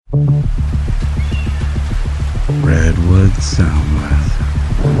Deadwood Soundwave.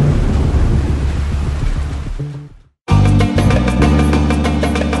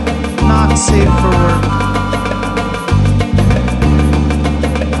 Not safe for work.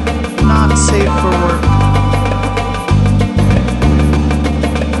 Not safe for work.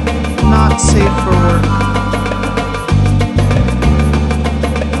 Not safe for work.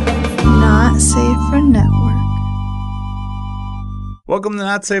 Not safe for network. Welcome to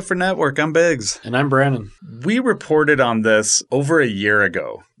Not Safe for Network. I'm Biggs. And I'm Brandon. We reported on this over a year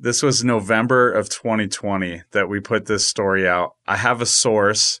ago. This was November of 2020 that we put this story out. I have a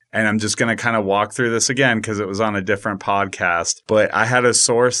source, and I'm just going to kind of walk through this again because it was on a different podcast. But I had a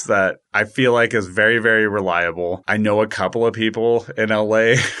source that I feel like is very, very reliable. I know a couple of people in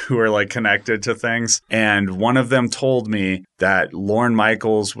LA who are like connected to things. And one of them told me that Lorne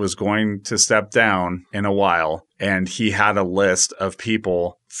Michaels was going to step down in a while. And he had a list of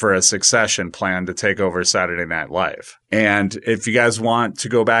people for a succession plan to take over Saturday Night Live. And if you guys want to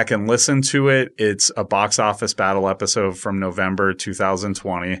go back and listen to it, it's a box office battle episode from November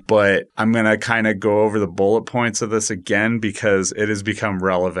 2020. But I'm going to kind of go over the bullet points of this again because it has become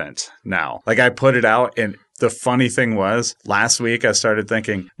relevant now. Like I put it out, and the funny thing was, last week I started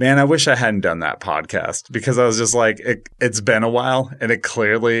thinking, man, I wish I hadn't done that podcast because I was just like, it's been a while and it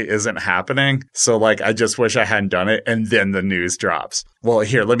clearly isn't happening. So like, I just wish I hadn't done it. And then the news drops. Well,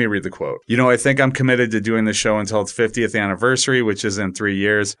 here, let me read the quote. I think I'm committed to doing the show until its 50th anniversary, which is in 3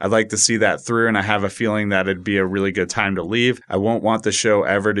 years. I'd like to see that through, and I have a feeling that it'd be a really good time to leave. I won't want the show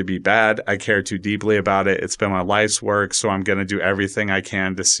ever to be bad. I care too deeply about it. It's been my life's work, so I'm going to do everything I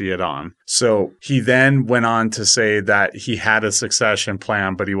can to see it on. So he then went on to say that he had a succession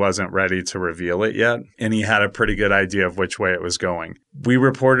plan, but he wasn't ready to reveal it yet, and he had a pretty good idea of which way it was going. We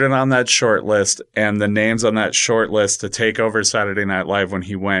reported on that short list, and the names on that short list to take over Saturday Night Live when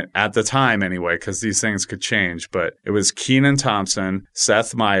he went, at the time anyway, because these things could change, but it was Kenan Thompson,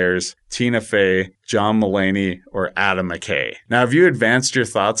 Seth Meyers, Tina Fey, John Mulaney, or Adam McKay. Now, have you advanced your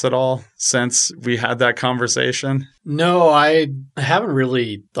thoughts at all since we had that conversation? No, I haven't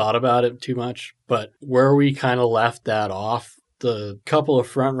really thought about it too much, but where we kind of left that off, the couple of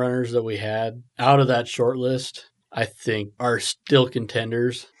front runners that we had out of that short list, I think are still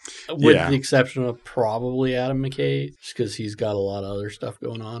contenders, with the exception of probably Adam McKay, just because he's got a lot of other stuff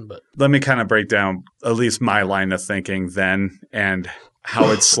going on. But let me kind of break down at least my line of thinking then and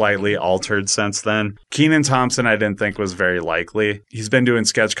how it's slightly altered since then. Kenan Thompson, I didn't think was very likely. He's been doing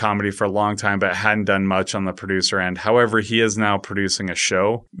sketch comedy for a long time, but hadn't done much on the producer end. However, he is now producing a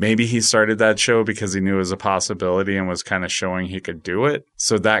show. Maybe he started that show because he knew it was a possibility and was kind of showing he could do it.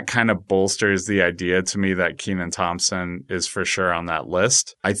 So that kind of bolsters the idea to me that Kenan Thompson is for sure on that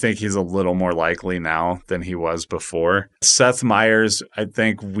list. I think he's a little more likely now than he was before. Seth Meyers, I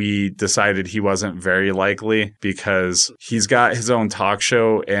think we decided he wasn't very likely because he's got his own talk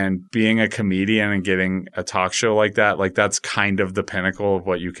show, and being a comedian and getting a talk show like that, like that's kind of the pinnacle of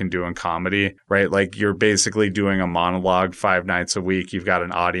what you can do in comedy, right? Like you're basically doing a monologue 5 nights a week. You've got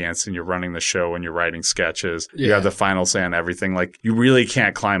an audience and you're running the show and you're writing sketches. Yeah. You have the final say on everything. Like you really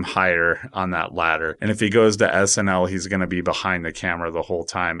can't climb higher on that ladder. And if he goes to SNL, he's going to be behind the camera the whole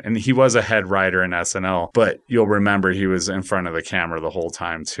time. And he was a head writer in SNL, but you'll remember he was in front of the camera the whole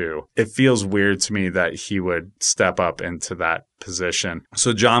time too. It feels weird to me that he would step up into that position.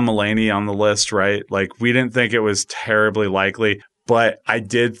 So John Mulaney on the list, right? Like we didn't think it was terribly likely, but I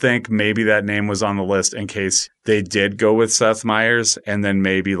did think maybe that name was on the list in case they did go with Seth Meyers, and then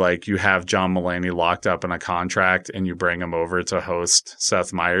maybe like you have John Mulaney locked up in a contract and you bring him over to host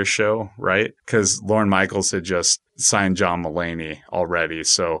Seth Meyers' show, right? Because Lorne Michaels had just signed John Mulaney already.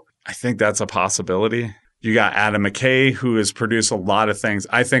 So I think that's a possibility. You got Adam McKay, who has produced a lot of things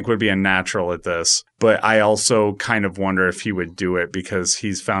I think would be a natural at this. But I also kind of wonder if he would do it because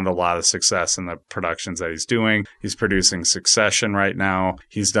he's found a lot of success in the productions that he's doing. He's producing Succession right now.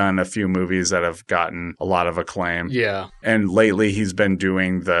 He's done a few movies that have gotten a lot of acclaim. yeah, And lately he's been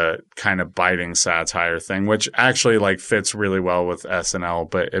doing the kind of biting satire thing, which actually like fits really well with SNL.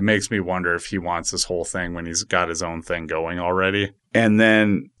 But it makes me wonder if he wants this whole thing when he's got his own thing going already. And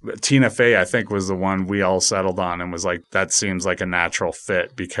then Tina Fey, I think, was the one we all settled on and was like, that seems like a natural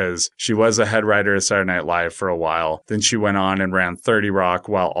fit because she was a head writer at Saturday Night Live for a while. Then she went on and ran 30 Rock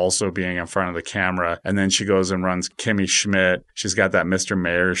while also being in front of the camera. And then she goes and runs Kimmy Schmidt. She's got that Mr.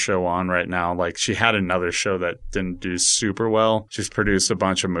 Mayor show on right now. Like she had another show that didn't do super well. She's produced a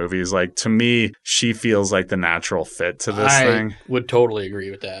bunch of movies. Like to me, she feels like the natural fit to this thing. I would totally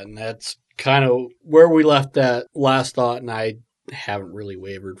agree with that. And that's kind of where we left that last thought. And I haven't really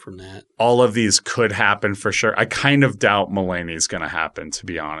wavered from that. All of these could happen for sure. I kind of doubt Mulaney's going to happen, to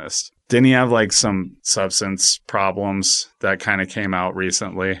be honest. Didn't he have like some substance problems that kind of came out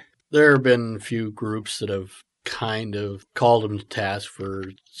recently? There have been a few groups that have kind of called him to task for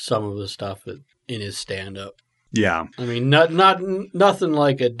some of the stuff in his stand-up. Yeah. I mean, nothing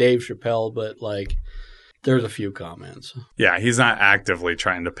like a Dave Chappelle, but like there's a few comments. Yeah, he's not actively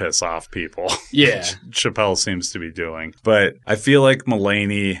trying to piss off people. Yeah. Chappelle seems to be doing. But I feel like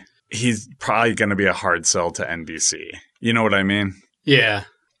Mulaney, he's probably going to be a hard sell to NBC. You know what I mean? Yeah.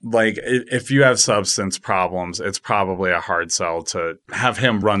 Like, if you have substance problems, it's probably a hard sell to have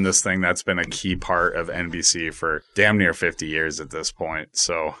him run this thing that's been a key part of NBC for damn near 50 years at this point.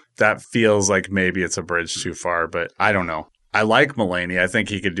 So that feels like maybe it's a bridge too far, but I don't know. I like Mulaney. I think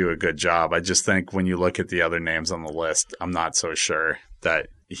he could do a good job. I just think when you look at the other names on the list, I'm not so sure that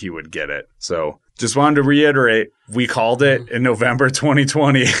he would get it. So just wanted to reiterate, we called it in November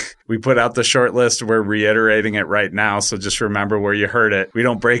 2020. We put out the short list. We're reiterating it right now. So just remember where you heard it. We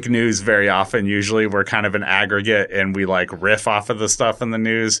don't break news very often. Usually we're kind of an aggregate and we like riff off of the stuff in the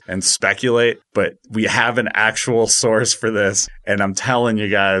news and speculate. But we have an actual source for this. And I'm telling you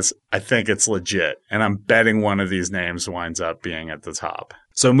guys, I think it's legit. And I'm betting one of these names winds up being at the top.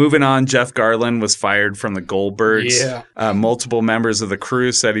 So moving on, Jeff Garlin was fired from the Goldbergs. Yeah. Multiple members of the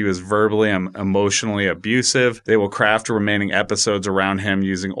crew said he was verbally and emotionally abusive. They will craft remaining episodes around him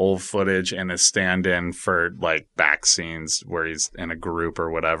using old footage and his stand-in for like back scenes where he's in a group or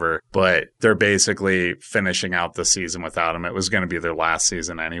whatever. But they're basically finishing out the season without him. It was going to be their last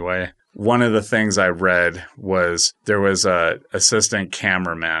season anyway. One of the things I read was there was a assistant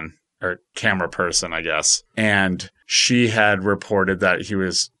cameraman or camera person, I guess, and she had reported that he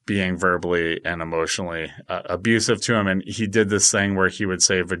was being verbally and emotionally abusive to him. And he did this thing where he would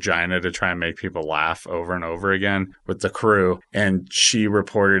say vagina to try and make people laugh over and over again with the crew. And she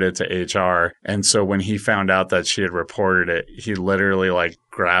reported it to HR. And so when he found out that she had reported it, he literally like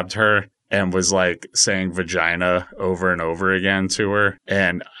grabbed her and was like saying vagina over and over again to her.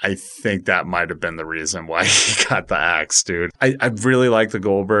 And I think that might have been the reason why he got the axe, dude. I really like the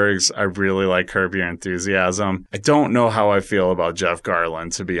Goldbergs. I really like Curb Your Enthusiasm. I don't know how I feel about Jeff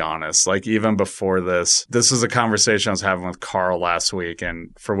Garlin, to be honest. Like even before this is a conversation I was having with Carl last week.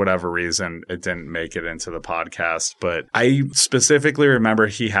 And for whatever reason, it didn't make it into the podcast. But I specifically remember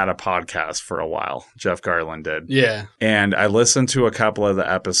he had a podcast for a while. Jeff Garlin did. Yeah. And I listened to a couple of the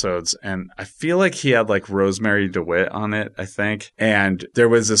episodes and I feel like he had like Rosemary DeWitt on it, I think. And there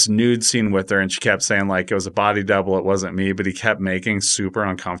was this nude scene with her and she kept saying like it was a body double, it wasn't me, but he kept making super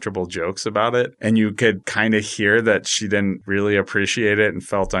uncomfortable jokes about it. And you could kind of hear that she didn't really appreciate it and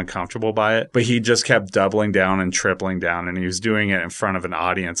felt uncomfortable by it. But he just kept doubling down and tripling down and he was doing it in front of an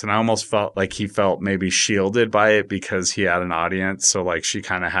audience. And I almost felt like he felt maybe shielded by it because he had an audience. So like she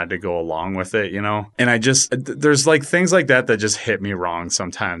kind of had to go along with it, you know? And there's like things like that just hit me wrong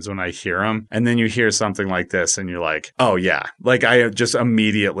sometimes when I hear them. And then you hear something like this and you're like, oh yeah. Like I just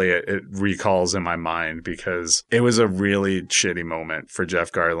immediately it recalls in my mind because it was a really shitty moment for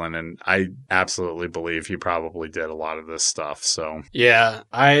Jeff Garlin. And I absolutely believe he probably did a lot of this stuff. So yeah,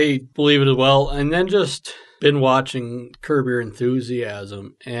 I believe it as well. And then just been watching Curb Your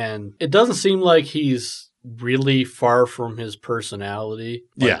Enthusiasm and it doesn't seem like he's really far from his personality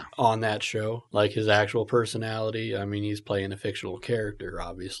on that show, like his actual personality. I mean, he's playing a fictional character,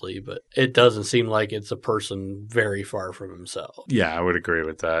 obviously, but it doesn't seem like it's a person very far from himself. Yeah, I would agree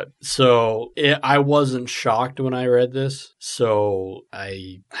with that. So I wasn't shocked when I read this, so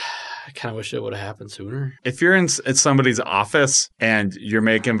I kind of wish it would have happened sooner. If you're in somebody's office and you're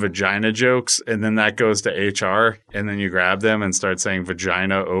making vagina jokes and then that goes to HR and then you grab them and start saying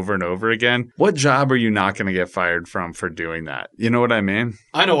vagina over and over again, what job are you not going to get fired from for doing that? You know what I mean?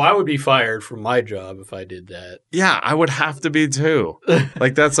 I know I would be fired from my job if I did that. Yeah, I would have to be too.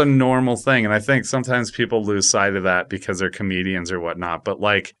 Like that's a normal thing. And I think sometimes people lose sight of that because they're comedians or whatnot. But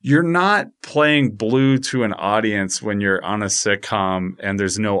like you're not playing blue to an audience when you're on a sitcom and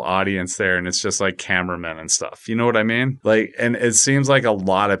there's no audience there and it's just like cameramen and stuff. You know what I mean? Like, and it seems like a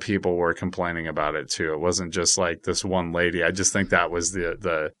lot of people were complaining about it too. It wasn't just like this one lady. I just think that was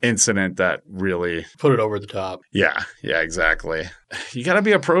the incident that really put it over the top. Yeah, exactly. you got to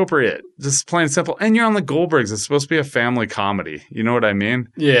be appropriate. Just plain and simple. And you're on the Goldbergs. It's supposed to be a family comedy. You know what I mean?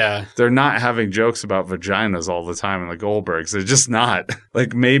 Yeah. They're not having jokes about vaginas all the time in the Goldbergs. They're just not.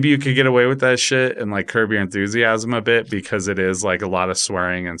 Like, maybe you could get away with that shit and like Curb Your Enthusiasm a bit because it is like a lot of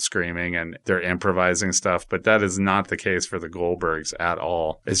swearing and screaming and they're improvising stuff. But that is not the case for the Goldbergs at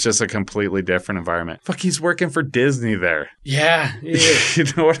all. It's just a completely different environment. Fuck, he's working for Disney there. Yeah. You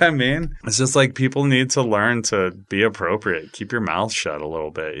know what I mean? It's just like people need to learn to be appropriate. Keep your mouth shut a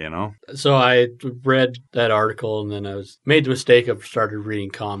little bit, you know? So I read that article and then I made the mistake of started reading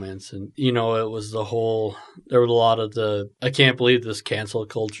comments and, you know, it was there was a lot of I can't believe this cancel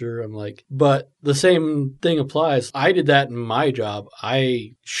culture. I'm like, but the same thing applies. I did that in my job.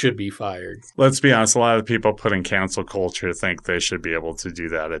 I should be fired. Let's be honest. A lot of people putting cancel culture think they should be able to do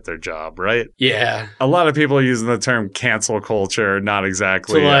that at their job, right? Yeah. A lot of people using the term cancel culture are not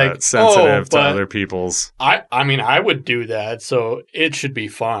exactly So like, sensitive to other people's. I mean, I would do that, so it should be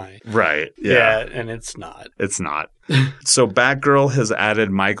fine. Right. Yeah. And it's not. It's not. So Batgirl has added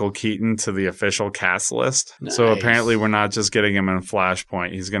Michael Keaton to the official cast list. Nice. So apparently we're not just getting him in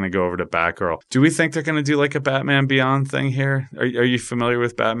Flashpoint. He's going to go over to Batgirl. Do we think they're going to do like a Batman Beyond thing here? Are you familiar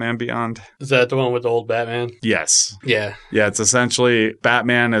with Batman Beyond? Is that the one with the old Batman? Yes. Yeah. Yeah, it's essentially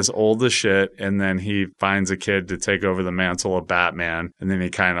Batman is old as shit, and then he finds a kid to take over the mantle of Batman, and then he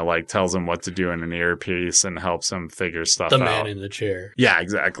kind of like tells him what to do in an earpiece and helps him figure stuff out. The man in the chair. Yeah,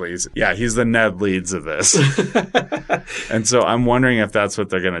 exactly. He's the Ned Leeds of this. And so I'm wondering if that's what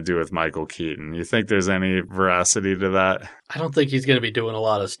they're going to do with Michael Keaton. You think there's any veracity to that? I don't think he's going to be doing a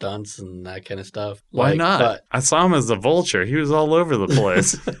lot of stunts and that kind of stuff. Why not? But I saw him as the Vulture. He was all over the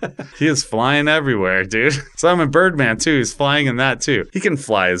place. He is flying everywhere, dude. Saw him in Birdman, too. He's flying in that, too. He can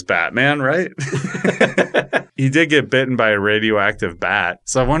fly as Batman, right? He did get bitten by a radioactive bat.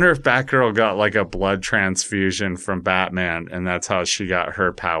 So I wonder if Batgirl got like a blood transfusion from Batman, and that's how she got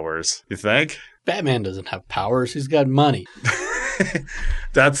her powers. You think? Batman doesn't have powers. He's got money.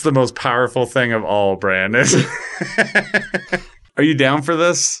 That's the most powerful thing of all, Brandon. Are you down for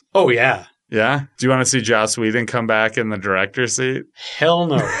this? Oh, yeah. Yeah? Do you want to see Joss Whedon come back in the director's seat? Hell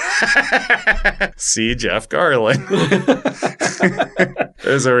no. See Jeff Garlin.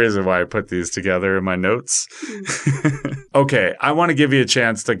 There's a reason why I put these together in my notes. Okay, I want to give you a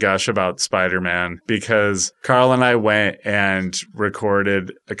chance to gush about Spider-Man because Carl and I went and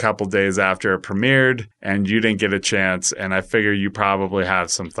recorded a couple days after it premiered, and you didn't get a chance, and I figure you probably have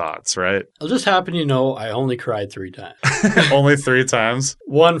some thoughts, right? I'll just happen you know I only cried 3 times. Only 3 times?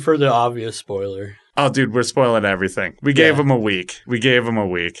 One for the obvious spoiler. Oh, dude, we're spoiling everything. We gave him a week.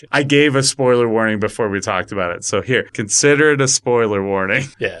 I gave a spoiler warning before we talked about it. So here, consider it a spoiler warning.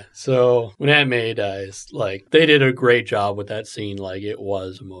 Yeah. So when Aunt May dies, like, they did a great job with that scene. Like, it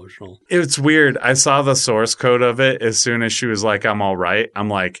was emotional. It's weird. I saw the source code of it as soon as she was like, I'm all right. I'm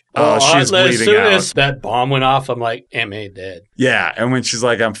like, oh, she's bleeding out. As soon as that bomb went off, I'm like, Aunt May dead. Yeah. And when she's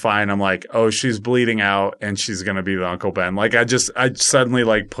like, I'm fine, I'm like, oh, she's bleeding out and she's going to be the Uncle Ben. Like, I suddenly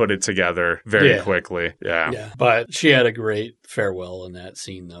like put it together very quickly. Yeah. But she had a great farewell in that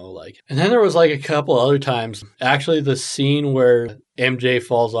scene though. Like, and then there was like a couple other times. Actually, the scene where MJ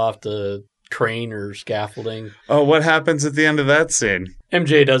falls off the crane or scaffolding. Oh, what happens at the end of that scene?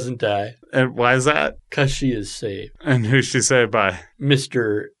 MJ doesn't die. And why is that? Because she is saved. And who's she saved by?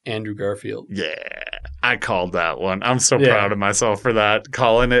 Mr. Andrew Garfield. Yeah. I called that one. I'm so proud of myself for that.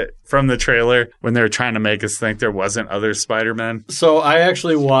 Calling it from the trailer when they were trying to make us think there wasn't other Spider-Man. So I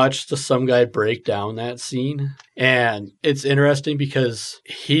actually watched some guy break down that scene. And it's interesting because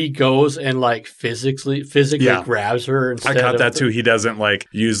he goes and like physically grabs her. I caught that too. He doesn't like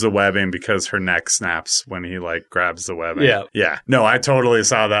use the webbing because her neck snaps when he like grabs the webbing. Yeah. Yeah. No, I totally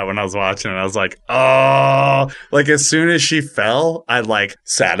saw that when I was watching it. I was like, oh, like as soon as she fell, I like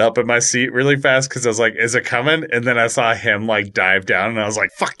sat up in my seat really fast because I was like, is it coming? And then I saw him like dive down and I was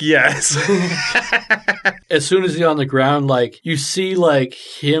like, fuck yes. As soon as he's on the ground, like you see like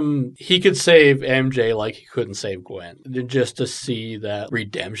him, he could save MJ like he couldn't save Gwen. And just to see that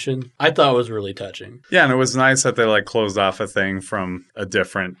redemption, I thought was really touching. Yeah, and it was nice that they like closed off a thing from a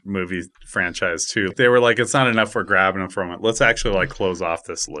different movie franchise too. They were like, it's not enough we're grabbing them from it. Let's actually like close off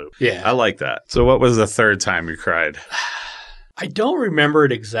this loop. Yeah. I like that. So what was the third time you cried? I don't remember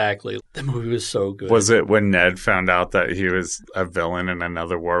it exactly. The movie was so good. Was it when Ned found out that he was a villain in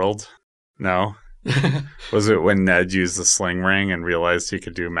another world? No? Was it when Ned used the sling ring and realized he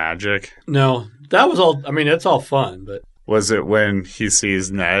could do magic? No, that was all. I mean, it's all fun, but. Was it when he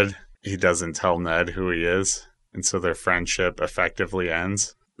sees Ned, he doesn't tell Ned who he is, and so their friendship effectively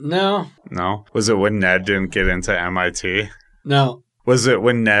ends? No. No? Was it when Ned didn't get into MIT? No. Was it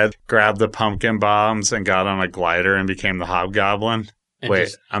when Ned grabbed the pumpkin bombs and got on a glider and became the Hobgoblin? And Wait,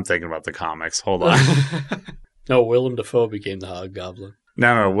 just- I'm thinking about the comics. Hold on. No, Willem Dafoe became the Hobgoblin.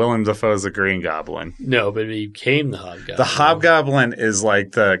 No, Willem Dafoe's the Green Goblin. No, but he became the Hobgoblin. The Hobgoblin is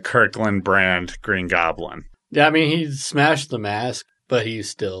like the Kirkland brand Green Goblin. Yeah, I mean, he smashed the mask, but he's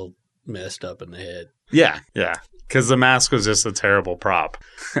still messed up in the head. Yeah. Because the mask was just a terrible prop.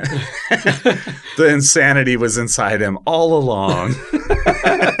 The insanity was inside him all along.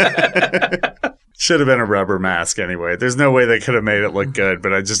 Should have been a rubber mask anyway. There's no way they could have made it look good,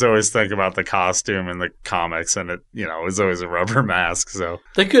 but I just always think about the costume in the comics, and it, you know, it was always a rubber mask. So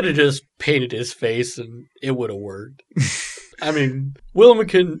They could have just painted his face and it would have worked. I mean, Willem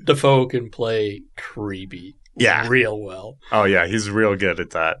Dafoe can play creepy real well. Oh, yeah, he's real good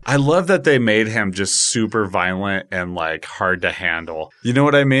at that. I love that they made him just super violent and, like, hard to handle. You know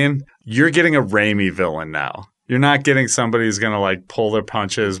what I mean? You're getting a Raimi villain now. You're not getting somebody who's going to, like, pull their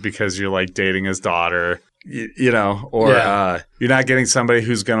punches because you're, like, dating his daughter, you know, or you're not getting somebody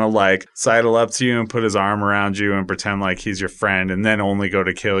who's going to, like, sidle up to you and put his arm around you and pretend like he's your friend and then only go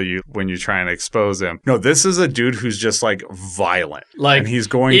to kill you when you try and expose him. No, this is a dude who's just, like, violent. Like, and he's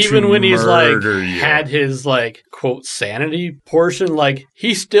going even to when he's, like, murder you. had his, like, quote, sanity portion, like,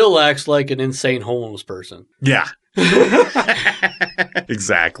 he still acts like an insane homeless person. Yeah.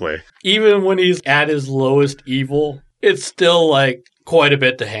 Exactly. Even when he's at his lowest evil, it's still, like, quite a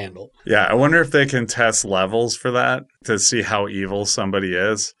bit to handle. Yeah, I wonder if they can test levels for that to see how evil somebody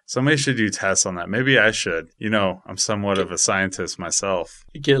is. Somebody should do tests on that. Maybe I should. You know, I'm somewhat of a scientist myself.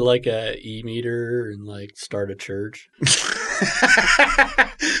 Get, like, a e-meter and, like, start a church.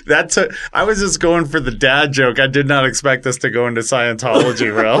 I was just going for the dad joke. I did not expect this to go into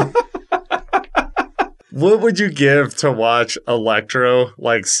Scientology, bro. What would you give to watch Electro,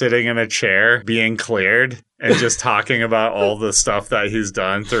 like, sitting in a chair, being cleared, and just talking about all the stuff that he's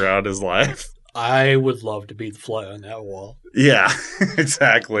done throughout his life? I would love to be the fly on that wall. Yeah,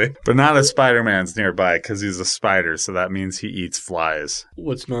 exactly. But not if Spider-Man's nearby, because he's a spider, so that means he eats flies.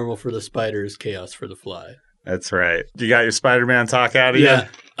 What's normal for the spider is chaos for the fly. That's right. You got your Spider-Man talk out of you? Yeah.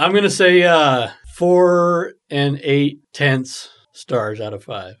 I'm going to say 4 8/10 stars out of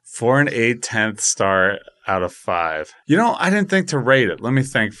 5. 4 8/10 star out of 5. You know, I didn't think to rate it. Let me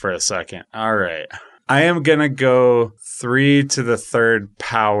think for a second. All right. I am going to go 3 to the third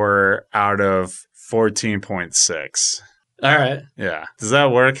power out of 14.6. All right. Yeah. Does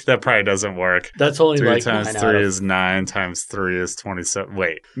that work? That probably doesn't work. That's only 3 like times 9 3 out of... is 9 times 3 is 27.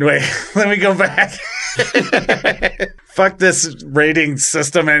 Wait. Let me go back. Fuck this rating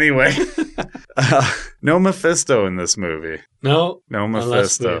system anyway. No Mephisto in this movie. No. No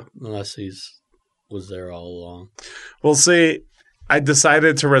Mephisto. Unless was there all along. Well, see, I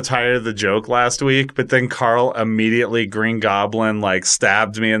decided to retire the joke last week, but then Carl immediately Green Goblin like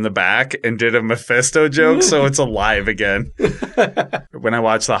stabbed me in the back and did a Mephisto joke, so it's alive again. When I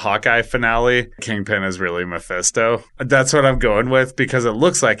watched the Hawkeye finale, Kingpin is really Mephisto. That's what I'm going with because it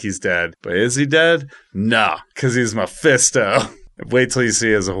looks like he's dead. But is he dead? No, because he's Mephisto. Wait till you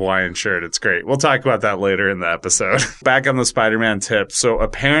see his Hawaiian shirt. It's great. We'll talk about that later in the episode. Back on the Spider-Man tip. So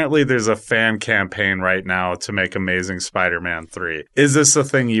apparently there's a fan campaign right now to make Amazing Spider-Man 3. Is this a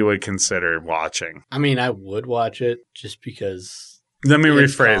thing you would consider watching? I mean, I would watch it just because... Let me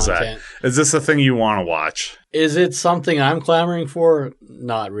it's rephrase content. that. Is this a thing you want to watch? Is it something I'm clamoring for?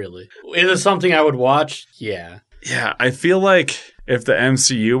 Not really. Is it something I would watch? Yeah. Yeah, I feel like if the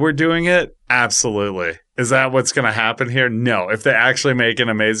MCU were doing it, absolutely. Is that what's going to happen here? No. If they actually make an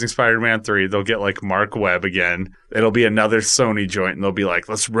Amazing Spider-Man 3, they'll get like Mark Webb again. It'll be another Sony joint, and they'll be like,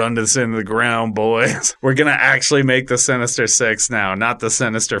 let's run this into the ground, boys. We're going to actually make the Sinister Six now, not the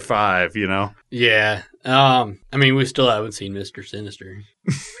Sinister Five, you know? Yeah. I mean, we still haven't seen Mr. Sinister.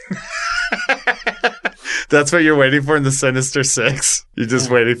 That's what you're waiting for in the Sinister Six? You're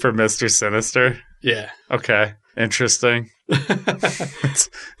just waiting for Mr. Sinister? Yeah. Okay. Interesting.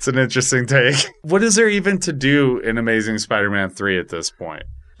 It's an interesting take. What is there even to do in Amazing Spider-Man 3 at this point?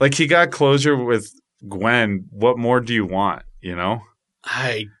 Like, he got closure with Gwen. What more do you want, you know?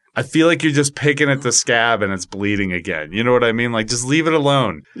 I feel like you're just picking at the scab and it's bleeding again. You know what I mean? Like, just leave it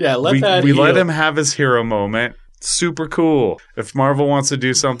alone. Yeah, we heal. let him have his hero moment. Super cool. If Marvel wants to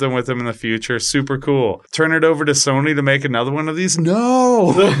do something with him in the future, super cool. Turn it over to Sony to make another one of these?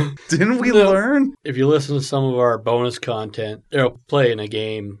 No! Didn't we learn? If you listen to some of our bonus content, they'll play in a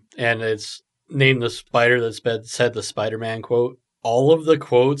game, and it's named the spider that said the Spider-Man quote. All of the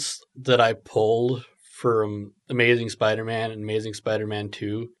quotes that I pulled from Amazing Spider-Man and Amazing Spider-Man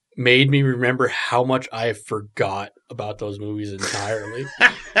 2 made me remember how much I forgot about those movies entirely.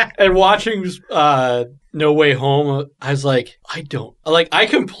 And watching No Way Home, I was like, I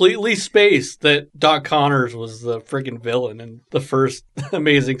completely spaced that Doc Connors was the freaking villain in the first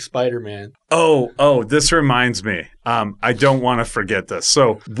Amazing Spider-Man. Oh, this reminds me. I don't want to forget this.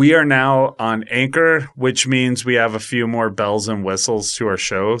 So we are now on Anchor, which means we have a few more bells and whistles to our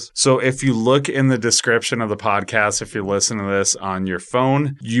shows. So if you look in the description of the podcast, if you listen to this on your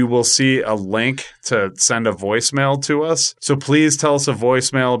phone, you will see a link to send a voicemail to us. So please tell us a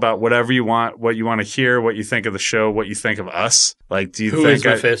voicemail about whatever you want, what you want to hear, what you think of the show, what you think of us. Like, do you Who think is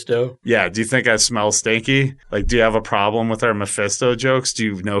Mephisto? Yeah, do you think I smell stinky? Like, do you have a problem with our Mephisto jokes? Do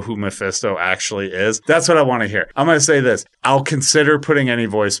you know who Mephisto actually is? That's what I want to hear. I'm going to say this. I'll consider putting any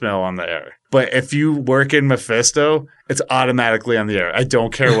voicemail on the air. But if you work in Mephisto, it's automatically on the air. I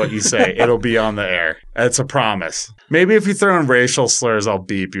don't care what you say. It'll be on the air. It's a promise. Maybe if you throw in racial slurs, I'll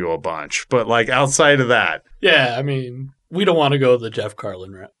beep you a bunch. But, like, outside of that. Yeah, I mean, we don't want to go the Jeff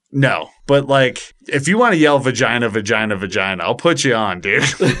Carlin route. No. But, like, if you want to yell vagina, vagina, vagina, I'll put you on, dude.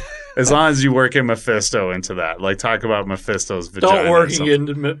 As long as you work in Mephisto into that. Like, talk about Mephisto's vagina. Don't working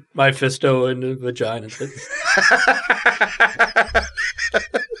into Mephisto into vagina.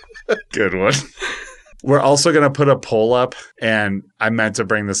 Good one. We're also going to put a poll up, and I meant to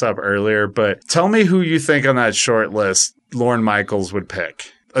bring this up earlier, but tell me who you think on that short list Lorne Michaels would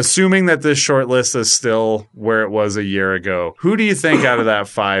pick. Assuming that this short list is still where it was a year ago, who do you think out of that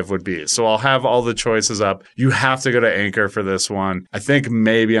 5 would be? So I'll have all the choices up. You have to go to Anchor for this one. I think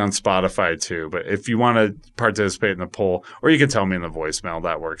maybe on Spotify too, but if you want to participate in the poll, or you can tell me in the voicemail,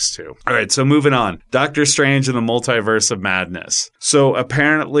 that works too. All right, so moving on. Doctor Strange and the Multiverse of Madness. So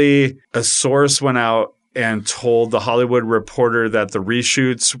apparently a source went out and told the Hollywood Reporter that the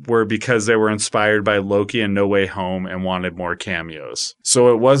reshoots were because they were inspired by Loki and No Way Home and wanted more cameos.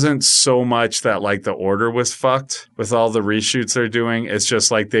 So it wasn't so much that like the order was fucked with all the reshoots they're doing. It's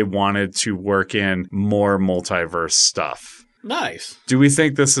just like they wanted to work in more multiverse stuff. Nice. Do we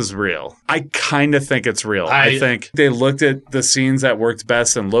think this is real? I kind of think it's real. I think they looked at the scenes that worked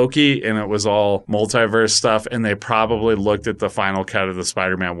best in Loki and it was all multiverse stuff. And they probably looked at the final cut of the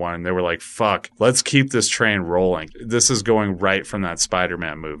Spider-Man one and they were like, fuck, let's keep this train rolling. This is going right from that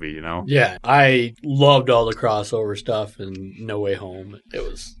Spider-Man movie, you know? Yeah. I loved all the crossover stuff in No Way Home. It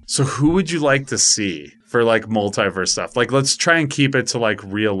was... So who would you like to see for like multiverse stuff? Like, let's try and keep it to like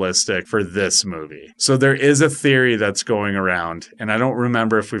realistic for this movie. So there is a theory that's going around, and I don't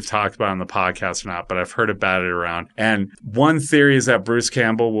remember if we've talked about it on the podcast or not, but I've heard about it around. And one theory is that Bruce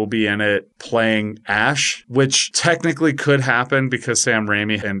Campbell will be in it playing Ash, which technically could happen because Sam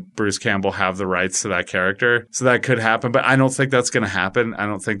Raimi and Bruce Campbell have the rights to that character. So that could happen, but I don't think that's going to happen. I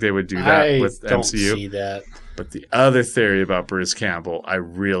don't think they would do that with MCU. I don't see that. But the other theory about Bruce Campbell, I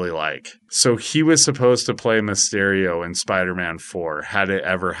really like. So he was supposed to play Mysterio in Spider-Man 4, had it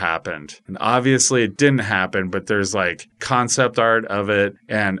ever happened. And obviously it didn't happen, but there's like concept art of it.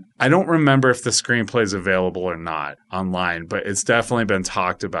 And I don't remember if the screenplay is available or not online, but it's definitely been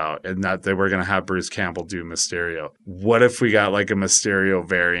talked about and that they were going to have Bruce Campbell do Mysterio. What if we got like a Mysterio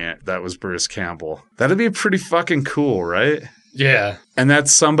variant that was Bruce Campbell? That'd be pretty fucking cool, right? Yeah. And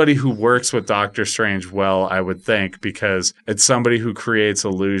that's somebody who works with Doctor Strange well, I would think, because it's somebody who creates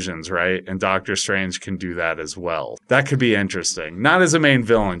illusions, right? And Doctor Strange can do that as well. That could be interesting. Not as a main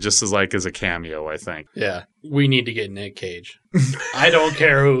villain, just as like as a cameo, I think. Yeah. We need to get Nick Cage. I don't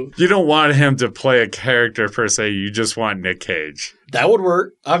care who. You don't want him to play a character per se. You just want Nick Cage. That would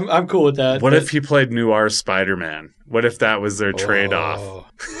work. I'm cool with that. What if he played Noir Spider-Man? What if that was their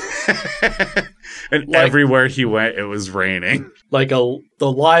trade-off? And like, everywhere he went, it was raining. Like the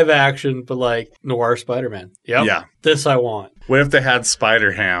live action, but like Noir Spider-Man. Yep. Yeah. This I want. What if they had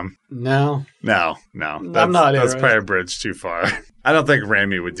Spider-Ham? No. I'm not. That's probably a bridge too far. I don't think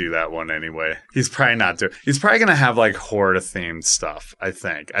Raimi would do that one anyway. He's probably not doing. He's probably going to have like horror-themed stuff, I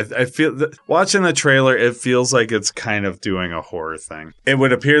think. I feel that watching the trailer, it feels like it's kind of doing a horror thing. It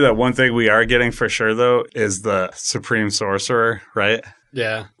would appear that one thing we are getting for sure, though, is the Supreme Sorcerer, right?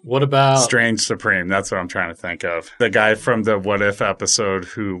 Yeah. What about Strange Supreme? That's what I'm trying to think of. The guy from the What If episode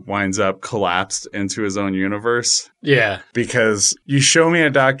who winds up collapsed into his own universe. Yeah. Because you show me a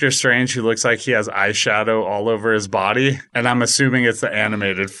Doctor Strange who looks like he has eyeshadow all over his body, and I'm assuming it's the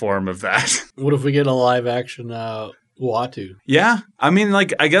animated form of that. What if we get a live action Uatu? Yeah. I mean,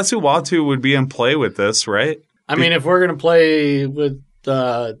 like, I guess Uatu would be in play with this, right? I mean, if we're going to play with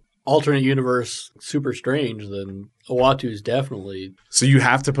alternate universe Super Strange, then Uatu's definitely. So you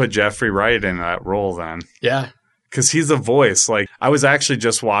have to put Jeffrey Wright in that role then. Yeah. because he's a voice. Like, I was actually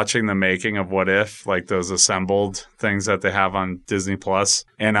just watching the making of What If, like those assembled things that they have on Disney Plus,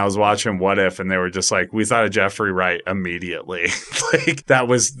 and I was watching What If, and they were just like, we thought of Jeffrey Wright immediately. Like, that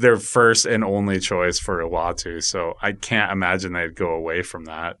was their first and only choice for Uatu, so I can't imagine they'd go away from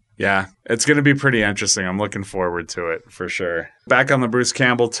that. Yeah, it's going to be pretty interesting. I'm looking forward to it for sure. Back on the Bruce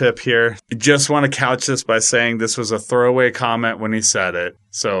Campbell tip here. I just want to couch this by saying this was a throwaway comment when he said it.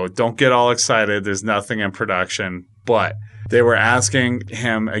 So don't get all excited. There's nothing in production. But they were asking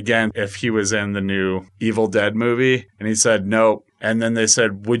him again if he was in the new Evil Dead movie. And he said, nope. And then they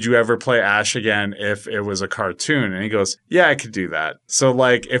said, would you ever play Ash again if it was a cartoon? And he goes, yeah, I could do that. So,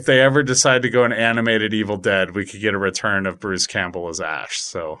 like, if they ever decide to go an animated Evil Dead, we could get a return of Bruce Campbell as Ash.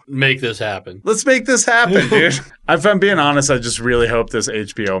 So make this happen. Let's make this happen, dude. If I'm being honest, I just really hope this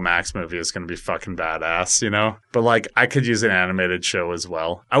HBO Max movie is going to be fucking badass, you know? But, like, I could use an animated show as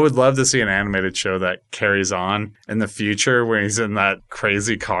well. I would love to see an animated show that carries on in the future where he's in that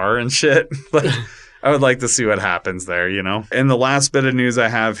crazy car and shit. Like, I would like to see what happens there, you know? And the last bit of news I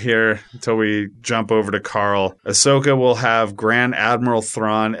have here, until we jump over to Carl, Ahsoka will have Grand Admiral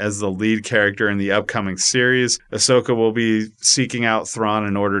Thrawn as the lead character in the upcoming series. Ahsoka will be seeking out Thrawn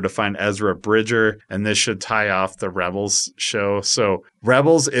in order to find Ezra Bridger, and this should tie off the Rebels show. So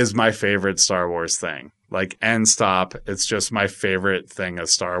Rebels is my favorite Star Wars thing. Like, end stop. It's just my favorite thing of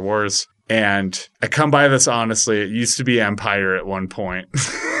Star Wars. And I come by this honestly. It used to be Empire at one point.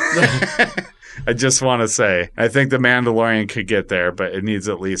 I just want to say, I think The Mandalorian could get there, but it needs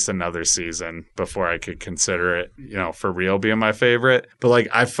at least another season before I could consider it, you know, for real being my favorite. But, like,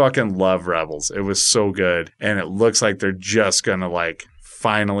 I fucking love Rebels. It was so good. And it looks like they're just going to, like,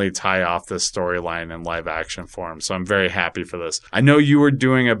 finally tie off this storyline in live action form. So I'm very happy for this. I know you were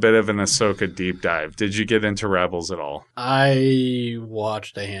doing a bit of an Ahsoka deep dive. Did you get into Rebels at all? I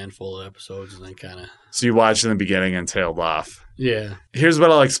watched a handful of episodes and then kind of... So you watched in the beginning and tailed off. Yeah. Here's what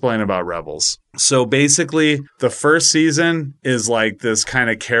I'll explain about Rebels. So basically, the first season is like this kind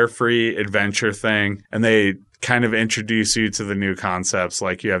of carefree adventure thing, and they kind of introduce you to the new concepts.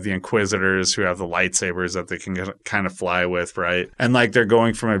 Like, you have the Inquisitors who have the lightsabers that they can kind of fly with, right? And like, they're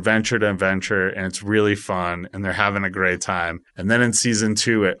going from adventure to adventure, and it's really fun, and they're having a great time. And then in season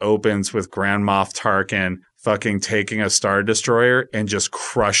 2, it opens with Grand Moff Tarkin fucking taking a Star Destroyer and just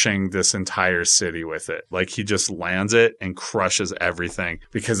crushing this entire city with it. Like, he just lands it and crushes everything,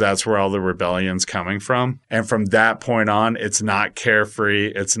 because that's where all the rebellion's coming from. And from that point on, it's not carefree.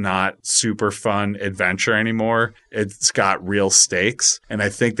 It's not super fun adventure anymore. It's got real stakes. And I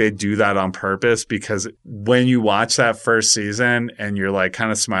think they do that on purpose, because when you watch that first season and you're like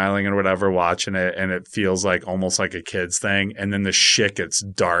kind of smiling and whatever watching it, and it feels like almost like a kid's thing, and then the shit gets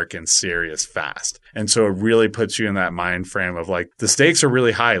dark and serious fast. And so it really puts you in that mind frame of like, the stakes are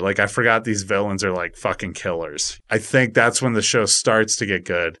really high. Like, I forgot these villains are like fucking killers. I think that's when the show starts to get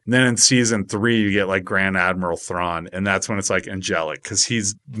good. And then in season 3, you get like Grand Admiral Thrawn, and that's when it's like angelic, because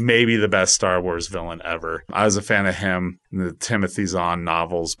he's maybe the best Star Wars villain ever. I was a fan of him in the Timothy Zahn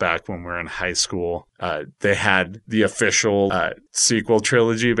novels back when we were in high school. They had the official sequel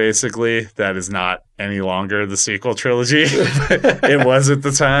trilogy, basically, that is not any longer the sequel trilogy. It was at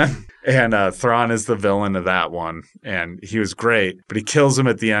the time. And Thrawn is the villain of that one. And he was great, but he kills him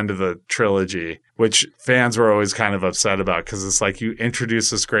at the end of the trilogy, which fans were always kind of upset about, because it's like, you introduce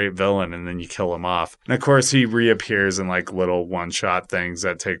this great villain and then you kill him off. And of course, he reappears in like little one-shot things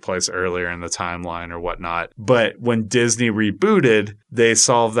that take place earlier in the timeline or whatnot. But when Disney rebooted, they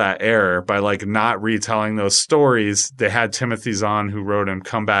solved that error by like not retelling those stories. They had Timothy Zahn, who wrote him,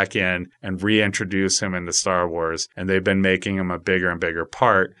 come back in and reintroduce him into Star Wars. And they've been making him a bigger and bigger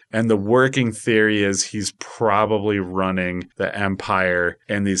part. And the working theory is he's probably running the Empire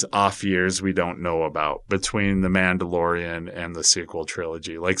in these off years we don't know about, between The Mandalorian and the sequel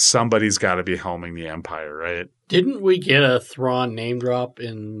trilogy. Like, somebody's got to be helming the Empire, right? Didn't we get a Thrawn name drop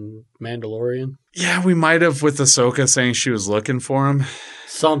in Mandalorian? Yeah, we might have, with Ahsoka saying she was looking for him.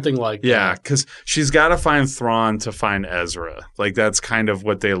 Something like that. Yeah, because she's got to find Thrawn to find Ezra. Like, that's kind of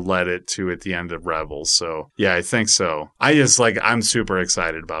what they led it to at the end of Rebels. So, yeah, I think so. I'm super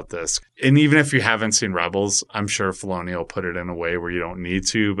excited about this. And even if you haven't seen Rebels, I'm sure Filoni will put it in a way where you don't need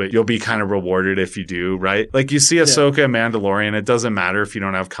to, but you'll be kind of rewarded if you do, right? Like, you see Ahsoka and Mandalorian, it doesn't matter if you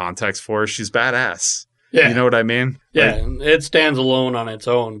don't have context for her. She's badass. Yeah. You know what I mean? Yeah, like, it stands alone on its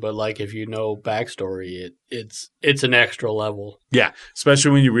own, but like, if you know backstory, it's an extra level. Yeah,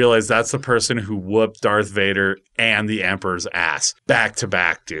 especially when you realize that's the person who whooped Darth Vader and the Emperor's ass back to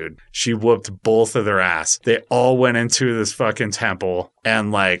back, dude. She whooped both of their ass. They all went into this fucking temple,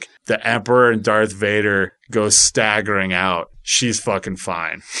 and like, the Emperor and Darth Vader go staggering out. She's fucking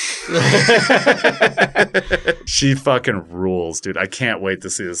fine. She fucking rules, dude. I can't wait to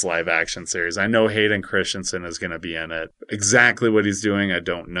see this live action series. I know Hayden Christensen is going to be in it. Exactly what he's doing, I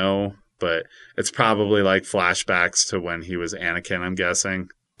don't know, but it's probably like flashbacks to when he was Anakin, I'm guessing.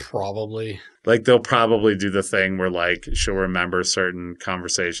 Probably. Like, they'll probably do the thing where, like, she'll remember certain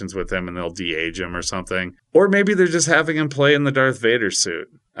conversations with him and they'll de-age him or something. Or maybe they're just having him play in the Darth Vader suit.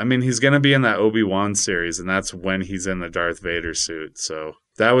 I mean, he's going to be in that Obi-Wan series, and that's when he's in the Darth Vader suit. So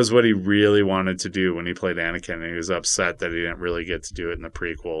that was what he really wanted to do when he played Anakin, and he was upset that he didn't really get to do it in the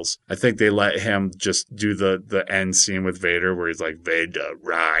prequels. I think they let him just do the end scene with Vader where he's like, Vader,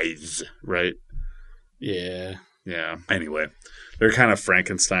 rise, right? Yeah. Yeah. Anyway, they're kind of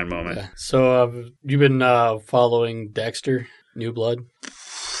Frankenstein moment. Yeah. So you've been following Dexter, New Blood?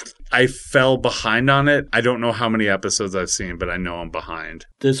 I fell behind on it. I don't know how many episodes I've seen, but I know I'm behind.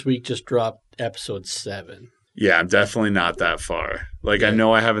 This week just dropped episode 7. Yeah, I'm definitely not that far. Like, Yeah. I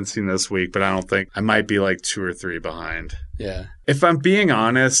know I haven't seen this week, but I don't think I might be like 2 or 3 behind. Yeah. If I'm being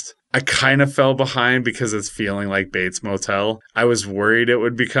honest, I kind of fell behind because it's feeling like Bates Motel. I was worried it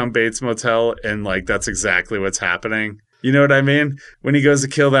would become Bates Motel, and like that's exactly what's happening. You know what I mean? When he goes to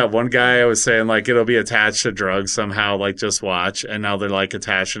kill that one guy, I was saying, like, it'll be attached to drugs somehow, like, just watch. And now they're, like,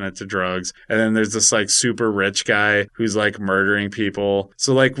 attaching it to drugs. And then there's this, like, super rich guy who's, like, murdering people.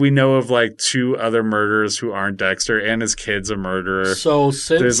 So, like, we know of, like, 2 other murderers who aren't Dexter, and his kid's a murderer. So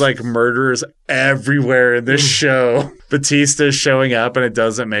since There's, like, murderers everywhere in this show. Batista's showing up, and it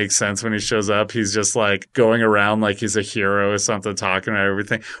doesn't make sense when he shows up. He's just, like, going around like he's a hero or something, talking about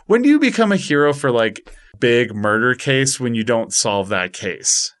everything. When do you become a hero for, like, big murder case when you don't solve that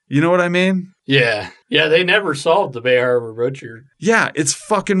case? You know what I mean? Yeah, they never solved the Bay Harbor Butcher. Yeah, it's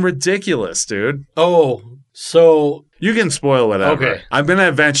fucking ridiculous, dude. Oh, so You can spoil whatever. Okay. I'm going to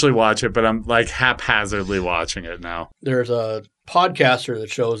eventually watch it, but I'm like haphazardly watching it now. there's a podcaster that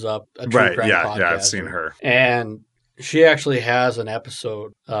shows up, a true Right, crime yeah, podcaster, I've seen her. and she actually has an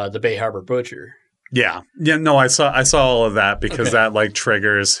episode, the Bay Harbor Butcher. Yeah. Yeah, no, I saw all of that because Okay. that like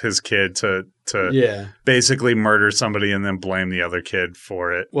triggers his kid to Yeah. basically murder somebody and then blame the other kid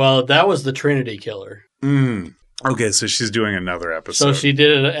for it. Well, that was the Trinity Killer. Okay, so she's doing another episode. So she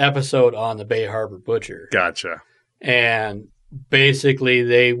did an episode on the Bay Harbor Butcher. Gotcha. And basically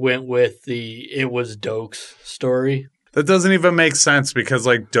they went with the It Was Dokes story. That doesn't even make sense because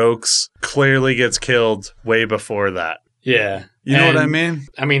like Dokes clearly gets killed way before that. Yeah. You know what I And, mean?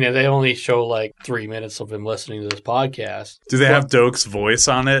 I mean, they only show like 3 minutes of him listening to this podcast. Do they have Dokes' voice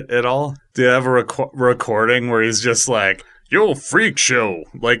on it at all? Do they have a recording where he's just like, yo, freak show?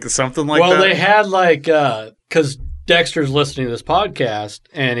 Like something like that? Well, they had like, because Dexter's listening to this podcast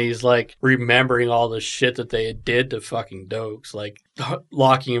and he's like remembering all the shit that they did to fucking Dokes, like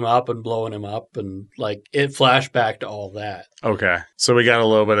locking him up and blowing him up, and like it flashback to all that. Okay. So we got a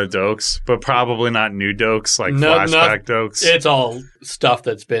little bit of Dokes, but probably not new Dokes, like No, flashback Dokes. It's all stuff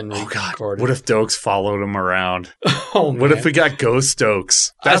that's been Oh, God. recorded. What if Dokes followed him around? Oh, What man. if we got Ghost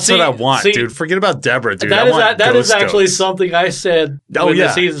Dokes? That's See- what I want, see- dude. Forget about Deborah, dude. That I is want that is Ghost actually Dokes. something I said Oh, when yeah.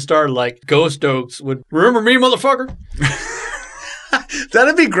 the season started. Like Ghost Dokes would remember me, motherfucker.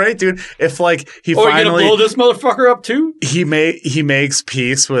 That'd be great, dude. If like he Or you gonna finally blow this motherfucker up too? he makes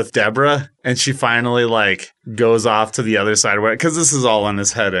peace with Deborah, and she finally like goes off to the other side, because this is all in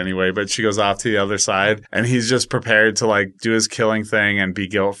his head anyway. But she goes off to the other side, and he's just prepared to like do his killing thing and be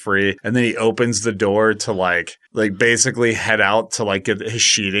guilt free. And then he opens the door to like basically head out to like get his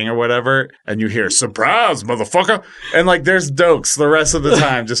sheeting or whatever, and you hear "surprise, motherfucker," and like there's Dokes the rest of the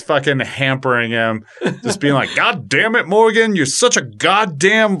time, just fucking hampering him, just being like, "God damn it, Morgan, you're such a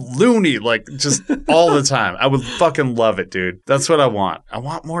goddamn loony," like just all the time. I would fucking love it, dude. That's what I want. I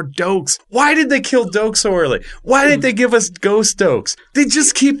want more Dokes. Why did they kill Dokes so early? Why didn't they give us Ghost Dokes? They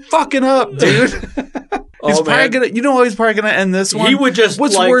just keep fucking up, dude. He's Oh, probably man. gonna, you know how he's probably gonna end this one? He would just,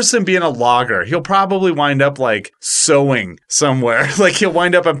 What's like- worse than being a logger? He'll probably wind up like sewing somewhere. Like he'll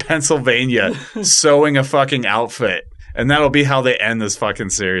wind up in Pennsylvania sewing a fucking outfit. And that'll be how they end this fucking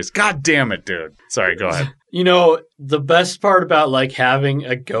series. God damn it, dude. Sorry, go ahead. You know, the best part about like having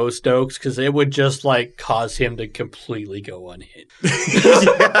a Ghost Dokes, because it would just like cause him to completely go unhinged.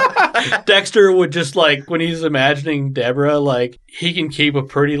 Dexter would just like, when he's imagining Deborah, like he can keep a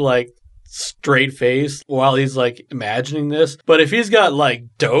pretty like straight face while he's like imagining this. But if he's got like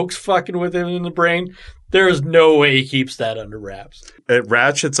Dokes fucking with him in the brain, There is no way he keeps that under wraps. It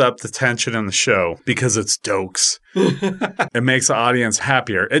ratchets up the tension in the show because it's Dokes. It makes the audience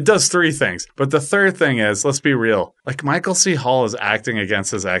happier. It does three things. But the third thing is, let's be real, like Michael C. Hall is acting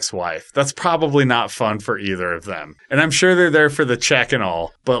against his ex-wife. That's probably not fun for either of them. And I'm sure they're there for the check and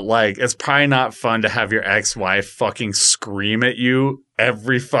all, but like, it's probably not fun to have your ex-wife fucking scream at you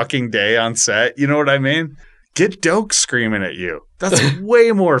every fucking day on set. You know what I mean? Get Dokes screaming at you. That's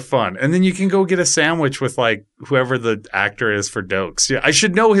way more fun. And then you can go get a sandwich with like whoever the actor is for Dokes. Yeah, I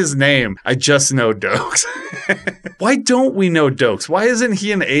should know his name. I just know Dokes. Why don't we know Dokes? Why isn't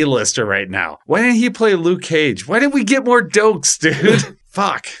he an A-lister right now? Why didn't he play Luke Cage? Why didn't we get more Dokes, dude?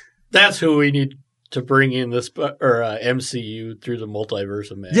 Fuck. That's who we need to bring in this MCU through the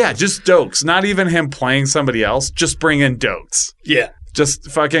multiverse of madness. Yeah, just Dokes. Not even him playing somebody else. Just bring in Dokes. Yeah.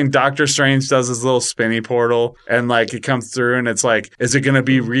 Just fucking Doctor Strange does his little spinny portal and like it comes through and it's like, is it going to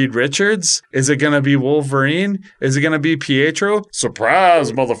be Reed Richards? Is it going to be Wolverine? Is it going to be Pietro?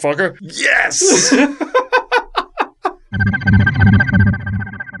 Surprise, motherfucker. Yes.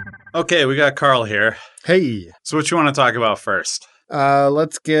 Okay, we got Carl here. Hey, So what you want to talk about first?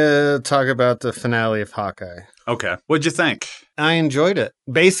 let's talk about the finale of Hawkeye. Okay. What'd you think? I enjoyed it.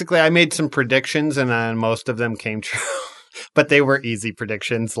 Basically, I made some predictions, and most of them came true. But they were easy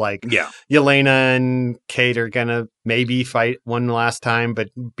predictions, like Yeah. Yelena and Kate are going to maybe fight one last time, but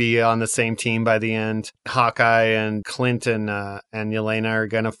be on the same team by the end. Hawkeye and Clint and Yelena are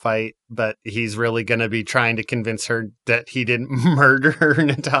going to fight, but he's really going to be trying to convince her that he didn't murder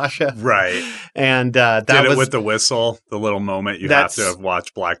Natasha. Right. And that Did was it with the whistle, the little moment you have to have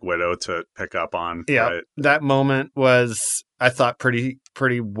watched Black Widow to pick up on. Yeah, Right? that moment was, I thought, pretty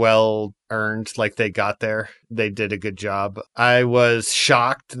well earned. Like they got there, they did a good job. I was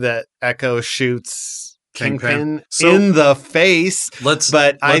shocked that Echo shoots Kingpin So- in the face. Let's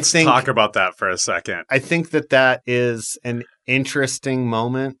I think talk about that for a second. I think that is an interesting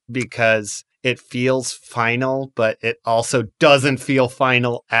moment because it feels final, but it also doesn't feel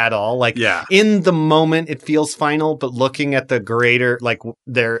final at all. Like Yeah. in the moment, it feels final, but looking at the greater, like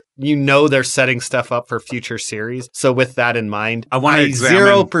they're setting stuff up for future series. So with that in mind, I wanna examine-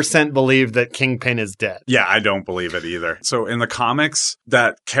 0% believe that Kingpin is dead. Yeah, I don't believe it either. So in the comics,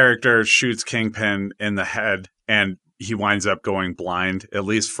 that character shoots Kingpin in the head and he winds up going blind, at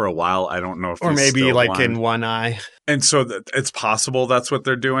least for a while. I don't know if Or he's maybe still like blind. in one eye. And so it's possible that's what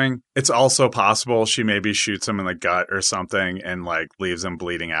they're doing. It's also possible she maybe shoots him in the gut or something and like leaves him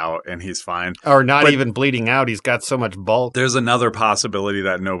bleeding out and he's fine. Or not But- even bleeding out. He's got so much bulk. There's another possibility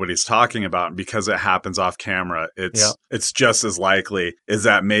that nobody's talking about because it happens off camera. It's just as likely is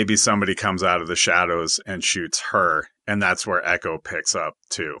that maybe somebody comes out of the shadows and shoots her. And that's where Echo picks up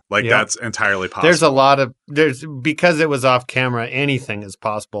too. Like Yep. that's entirely possible. There's a lot of because it was off camera, anything is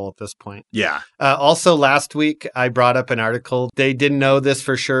possible at this point. Yeah. Also, last week I brought up an article. They didn't know this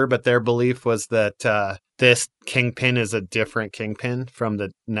for sure, but their belief was that this Kingpin is a different Kingpin from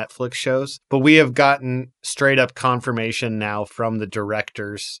the Netflix shows. But we have gotten straight up confirmation now from the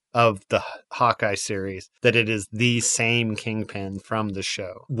directors of the Hawkeye series that it is the same Kingpin from the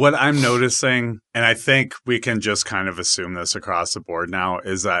show. What I'm noticing, and I think we can just kind of assume this across the board now,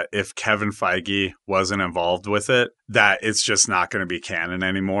 is that if Kevin Feige wasn't involved with it, that it's just not going to be canon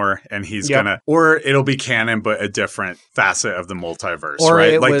anymore. And he's Yep. or it'll be canon, but a different facet of the multiverse, Or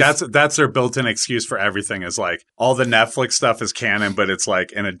right? it Like was- that's their built-in excuse for everything is like all the Netflix stuff is canon, but it's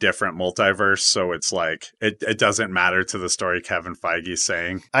like in a different multiverse. So it's like, it doesn't matter to the story Kevin Feige's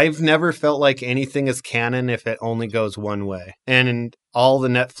saying. I've never felt like anything is canon if it only goes one way. And in all the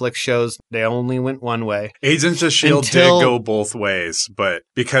Netflix shows, they only went one way. Agents of S.H.I.E.L.D. Until- did go both ways, but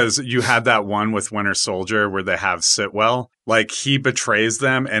because you had that one with Winter Soldier where they have Sitwell, like he betrays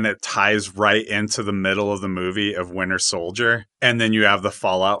them and it ties right into the middle of the movie of Winter Soldier. And then you have the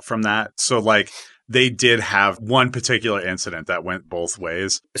fallout from that. So like they did have one particular incident that went both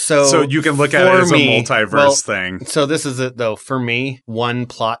ways. So you can look at it for as me- a multiverse well, thing. So this is it though. For me, one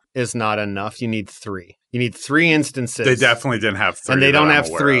plot is not enough. You need three. You need three instances. They definitely didn't have three. And they that don't I'm have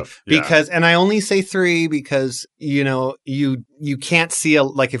aware three of. Yeah. because, and I only say three because, you can't see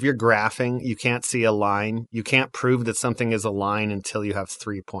like if you're graphing, you can't see a line. You can't prove that something is a line until you have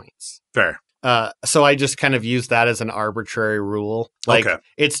 3 points. Fair. So I just kind of use that as an arbitrary rule. Like Okay.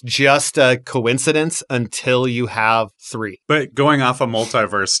 it's just a coincidence until you have three. But going off of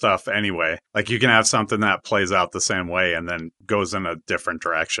multiverse stuff anyway, like you can have something that plays out the same way and then goes in a different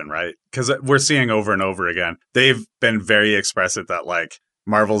direction, right? Because we're seeing over and over again, they've been very expressive that like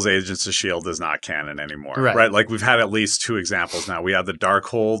Marvel's Agents of S.H.I.E.L.D. is not canon anymore. Right. Like we've had at least 2 examples now. We had the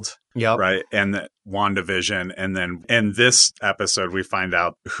Darkhold, Yep. right? And the WandaVision. And then in this episode, we find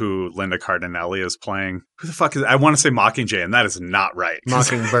out who Linda Cardinelli is playing. Who the fuck is, I want to say Mockingjay, and that is not right.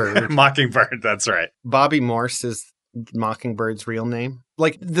 Mockingbird. Mockingbird, that's right. Bobby Morse is Mockingbird's real name.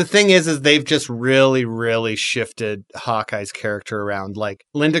 Like, the thing is they've just really, really shifted Hawkeye's character around. Like,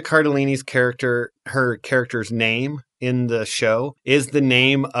 Linda Cardellini's character, her character's name in the show is the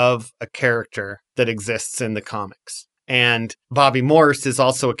name of a character that exists in the comics. And Bobby Morse is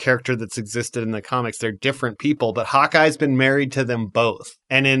also a character that's existed in the comics. They're different people, but Hawkeye's been married to them both.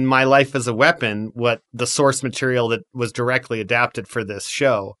 And in My Life as a Weapon, what the source material that was directly adapted for this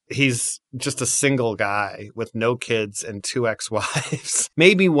show, he's just a single guy with no kids and 2 ex-wives,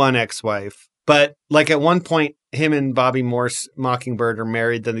 maybe 1 ex-wife. But like at one point, him and Bobby Morse, Mockingbird, are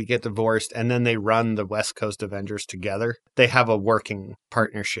married, then they get divorced, and then they run the West Coast Avengers together. They have a working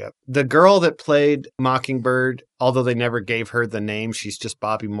partnership. The girl that played Mockingbird, although they never gave her the name, she's just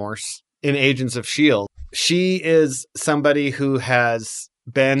Bobby Morse, in Agents of S.H.I.E.L.D., she is somebody who has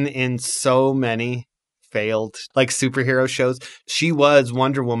been in so many failed like superhero shows. She was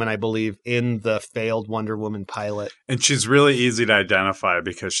Wonder Woman, I believe, in the failed Wonder Woman pilot. And she's really easy to identify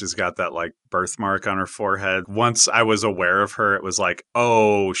because she's got that like birthmark on her forehead. Once I was aware of her, it was like,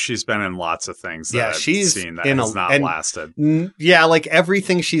 oh, she's been in lots of things that I've she's seen that in has not lasted. Yeah, like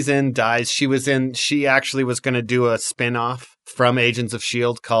everything she's in dies. She actually was going to do a spin-off from Agents of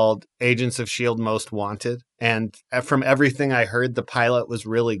S.H.I.E.L.D. called Agents of S.H.I.E.L.D. Most Wanted. And from everything I heard, the pilot was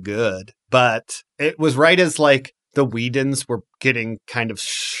really good. But it was right as like the Whedons were getting kind of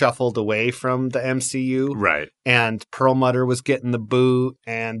shuffled away from the MCU. Right. And Perlmutter was getting the boot,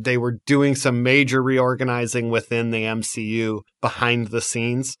 and they were doing some major reorganizing within the MCU behind the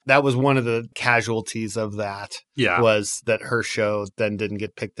scenes. That was one of the casualties of that. Yeah. Was that her show then didn't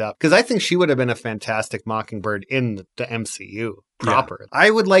get picked up. Because I think she would have been a fantastic Mockingbird in the MCU proper. Yeah. I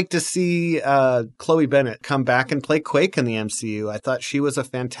would like to see Chloe Bennett come back and play Quake in the MCU. I thought she was a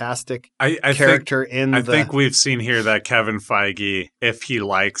fantastic character I think we've seen here that Kevin Feige, if he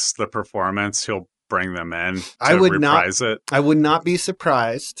likes the performance, he'll bring them in to reprise it. I would not be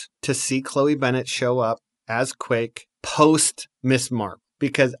surprised to see Chloe Bennett show up as Quake post Miss Marvel.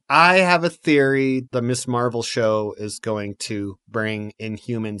 Because I have a theory the Miss Marvel show is going to bring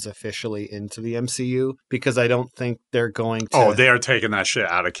Inhumans officially into the MCU, because I don't think they're going to... Oh, they are taking that shit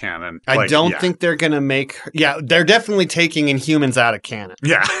out of canon. I don't think they're going to make... Yeah, they're definitely taking Inhumans out of canon.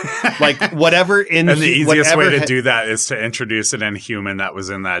 Yeah. Like, whatever... And the easiest way to do that is to introduce an Inhuman that was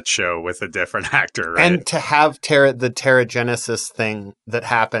in that show with a different actor, right? And to have the Terrigenesis thing that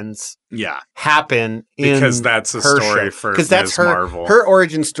happens... happen in because that's a story show. For Ms. Marvel. Her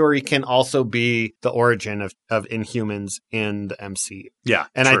origin story can also be the origin of Inhumans in the MCU. Yeah,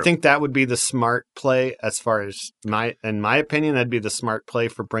 and true. I think that would be the smart play, as far as in my opinion, that'd be the smart play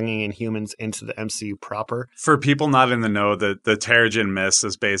for bringing Inhumans into the MCU proper. For people not in the know, the Terrigen Mist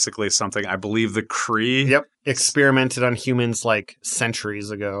is basically something I believe the Kree. Experimented on humans like centuries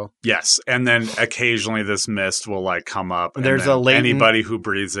ago. Yes, and then occasionally this mist will like come up. And there's anybody who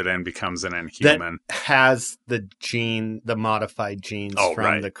breathes it in becomes an Inhuman. That has the modified genes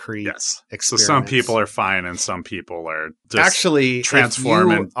from the Kree. Yes, so some people are fine and some people are just actually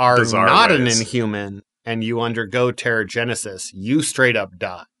transform. If you are not ways. an Inhuman and you undergo Terrigenesis, you straight up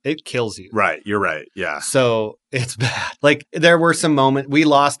die. It kills you. Right. You're right. Yeah. So it's bad. Like, there were some moments we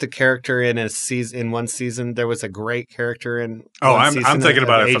lost a character in one season. There was a great character in. I'm thinking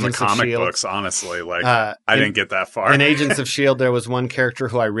about it from the comic books. Honestly, like I didn't get that far. In Agents of S.H.I.E.L.D., there was one character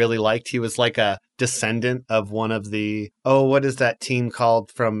who I really liked. He was like a descendant of one of the what is that team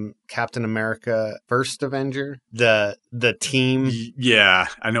called from Captain America: First Avenger? The team. Yeah,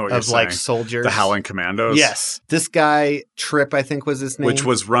 I know what you're saying. Like soldiers, the Howling Commandos. Yes, this guy Trip, I think was his name, which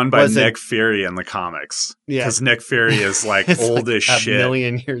was run by Nick Fury in the comics. Yeah, because Nick Fury is like old as shit,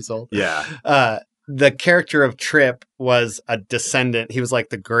 1,000,000 years old. Yeah. The character of Trip was a descendant. He was like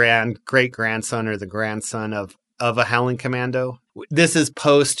the great grandson or the grandson of a Howling Commando. This is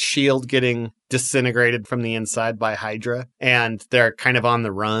post S.H.I.E.L.D. getting disintegrated from the inside by Hydra, and they're kind of on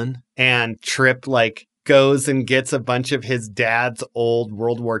the run. And Trip like goes and gets a bunch of his dad's old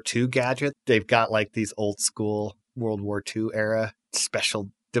World War II gadgets. They've got like these old school World War II era special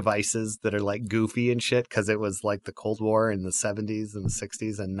devices that are like goofy and shit, because it was like the Cold War in the 70s and the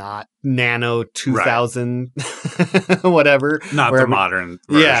 60s and not nano 2000 whatever, not the modern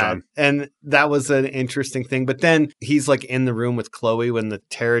version. Yeah, and that was an interesting thing. But then he's like in the room with Chloe when the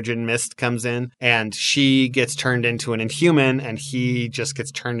Terrigen Mist comes in, and she gets turned into an Inhuman and he just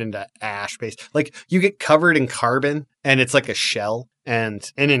gets turned into ash base. Like, you get covered in carbon and it's like a shell.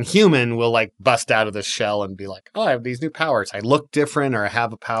 And an Inhuman will like bust out of the shell and be like, oh, I have these new powers. I look different, or I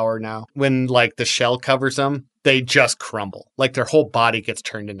have a power now. When like the shell covers them, they just crumble. Like their whole body gets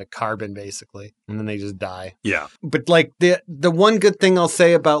turned into carbon basically. And then they just die. Yeah. But like the one good thing I'll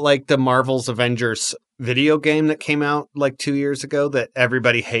say about like the Marvel's Avengers video game that came out like 2 years ago that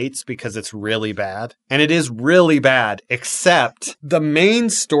everybody hates because it's really bad. And it is really bad, except the main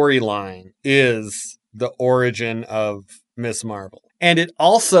storyline is the origin of Ms. Marvel. And it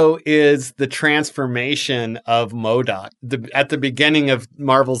also is the transformation of MODOK. At the beginning of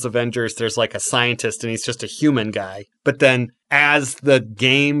Marvel's Avengers, there's like a scientist and he's just a human guy. But then as the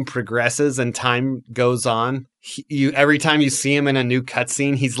game progresses and time goes on, every time you see him in a new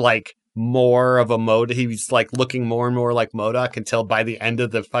cutscene, he's like more of a MODOK. He's like looking more and more like MODOK until by the end of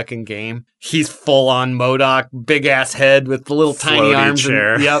the fucking game, he's full on MODOK, big ass head with the little tiny Floaty arms.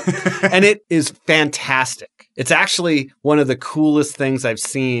 chair. Yep. And it is fantastic. It's actually one of the coolest things I've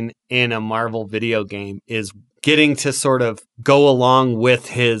seen in a Marvel video game is getting to sort of go along with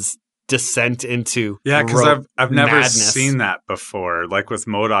his descent into because I've never madness. seen that before. Like with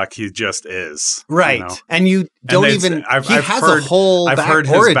MODOK, he just is right, you know? And you don't And even. I've he has heard, a whole. I've heard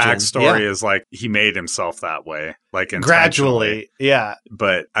his origin. backstory Yeah. is like he made himself that way, like Gradually, yeah.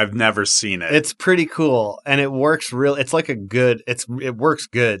 But I've never seen it. It's pretty cool, and it works real. It's like it works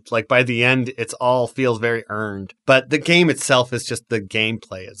good. Like by the end, it's all feels very earned. But the game itself is just the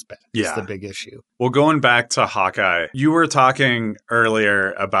gameplay is bad. Yeah. It's the big issue. Well, going back to Hawkeye, you were talking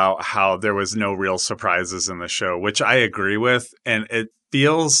earlier about how there was no real surprises in the show, which I agree with. And it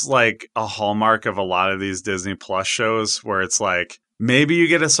feels like a hallmark of a lot of these Disney Plus shows where it's like, maybe you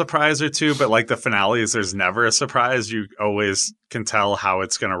get a surprise or two, but like the finales, there's never a surprise. You always can tell how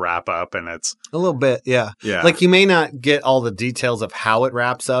it's going to wrap up, and it's A little bit, yeah. Yeah. Like you may not get all the details of how it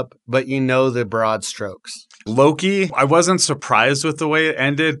wraps up, but you know the broad strokes. Loki, I wasn't surprised with the way it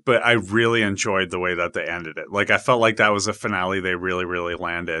ended, but I really enjoyed the way that they ended it. Like, I felt like that was a finale they really, really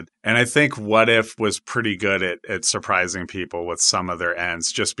landed. And I think What If was pretty good at surprising people with some of their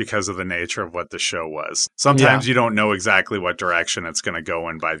ends just because of the nature of what the show was. Sometimes you don't know exactly what direction it's going to go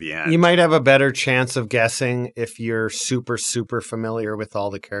in by the end. You might have a better chance of guessing if you're super, super familiar with all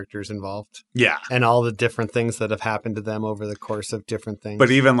the characters involved Yeah. and all the different things that have happened to them over the course of different things.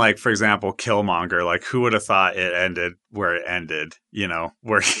 But even like, for example, Killmonger, like who would have thought it ended where it ended, you know,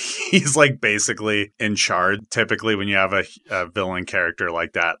 where he's like basically in charge. Typically when you have a villain character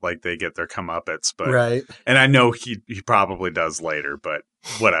like that, like they get their comeuppance, but right. and I know he probably does later, but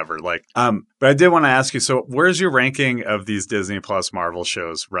whatever. Like, but I did want to ask you, so where's your ranking of these Disney Plus Marvel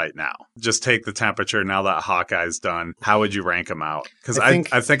shows right now? Just take the temperature now that Hawkeye's done. How would you rank them out? Because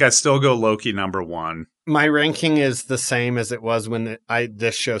I think I still go Loki number one. My ranking is the same as it was when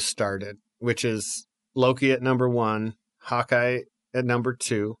this show started, which is Loki at number 1, Hawkeye at number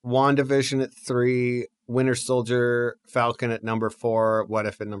 2, WandaVision at 3, Winter Soldier, Falcon at number 4, What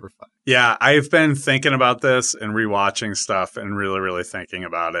If at number 5. Yeah, I've been thinking about this and rewatching stuff and really, really thinking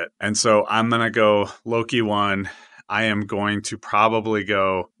about it. And so I'm going to go Loki 1. I am going to probably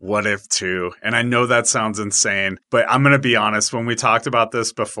go What If 2. And I know that sounds insane, but I'm going to be honest. When we talked about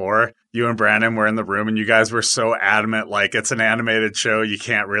this before, you and Brandon were in the room and you guys were so adamant, like it's an animated show. You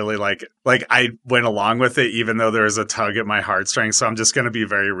can't really like I went along with it, even though there was a tug at my heartstrings. So I'm just going to be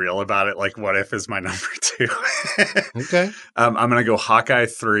very real about it. Like What If is my number 2. Okay. I'm going to go Hawkeye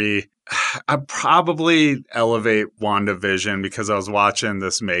 3. I'd probably elevate WandaVision because I was watching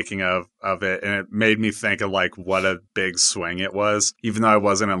this making of it and it made me think of like what a big swing it was. Even though I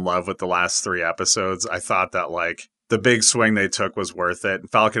wasn't in love with the last 3 episodes, I thought that like the big swing they took was worth it.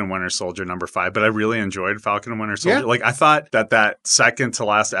 Falcon and Winter Soldier number 5, but I really enjoyed Falcon and Winter Soldier. Yeah. Like I thought that second to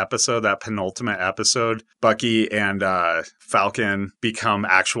last episode, that penultimate episode, Bucky and Falcon become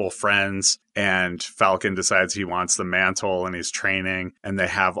actual friends. And Falcon decides he wants the mantle and he's training and they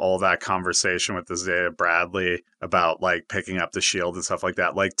have all that conversation with Isaiah Bradley about like picking up the shield and stuff like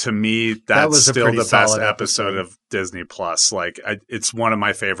that. Like to me, that's was a still pretty the best solid episode episode. of Disney Plus. Like it's one of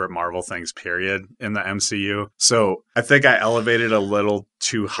my favorite Marvel things, period, in the MCU. So I think I elevated a little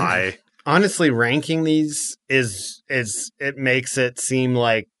too high. Honestly, ranking these is it makes it seem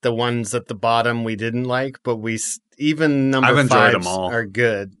like the ones at the bottom we didn't like, but even number I've enjoyed 5s them all. are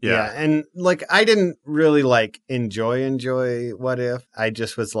good. Yeah. And like I didn't really like enjoy What If. I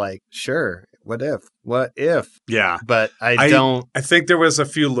just was like, sure, what if? Yeah. But I don't. I think there was a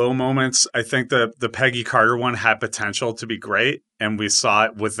few low moments. I think the Peggy Carter one had potential to be great. And we saw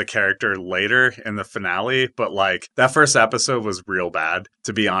it with the character later in the finale. But like that first episode was real bad,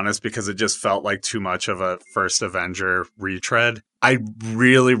 to be honest, because it just felt like too much of a first Avenger retread. I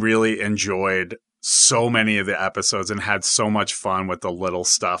really, really enjoyed so many of the episodes and had so much fun with the little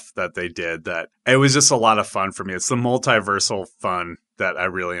stuff that they did that it was just a lot of fun for me. It's the multiversal fun that I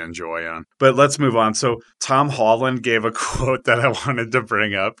really enjoy on. But let's move on. So Tom Holland gave a quote that I wanted to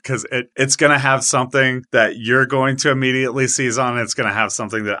bring up because it's going to have something that you're going to immediately seize on. And it's going to have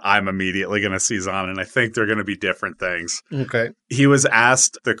something that I'm immediately going to seize on. And I think they're going to be different things. Okay. He was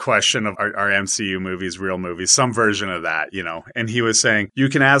asked the question of our MCU movies, real movies, some version of that, you know, and he was saying, you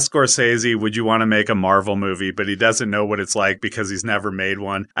can ask Scorsese, would you want to make a Marvel movie? But he doesn't know what it's like because he's never made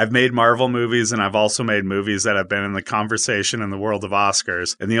one. I've made Marvel movies and I've also made movies that have been in the conversation in the world of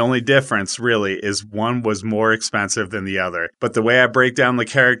Oscars. And the only difference really is one was more expensive than the other. But the way I break down the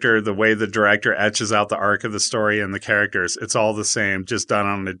character, the way the director etches out the arc of the story and the characters, it's all the same, just done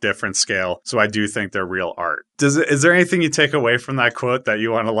on a different scale. So I do think they're real art. Is there anything you take away from that quote that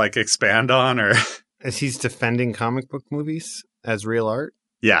you want to like expand on, or? Is he's defending comic book movies as real art?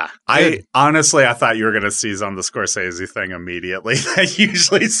 Yeah. Good. I thought you were going to seize on the Scorsese thing immediately. That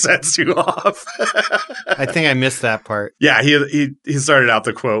usually sets you off. I think I missed that part. Yeah, he started out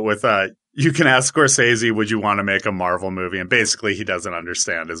the quote with, you can ask Scorsese, would you want to make a Marvel movie? And basically he doesn't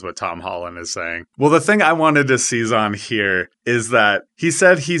understand is what Tom Holland is saying. Well, the thing I wanted to seize on here is that he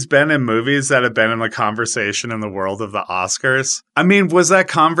said he's been in movies that have been in the conversation in the world of the Oscars. I mean, was that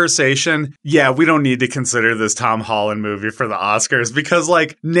conversation? Yeah, we don't need to consider this Tom Holland movie for the Oscars because,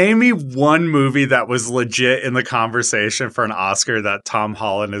 like, name me one movie that was legit in the conversation for an Oscar that Tom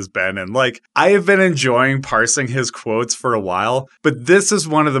Holland has been in. Like, I have been enjoying parsing his quotes for a while, but this is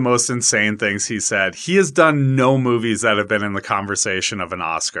one of the most insane things he said. He has done no movies that have been in the conversation of an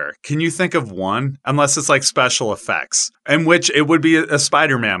Oscar. Can you think of one? Unless it's like special effects, in which it would be a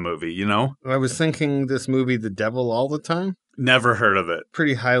Spider-Man movie, you know? I was thinking this movie, The Devil All the Time. Never heard of it.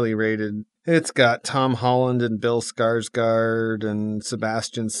 Pretty highly rated. It's got Tom Holland and Bill Skarsgård and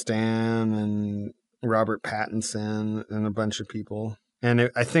Sebastian Stan and Robert Pattinson and a bunch of people. And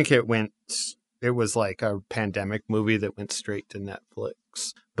I think it was like a pandemic movie that went straight to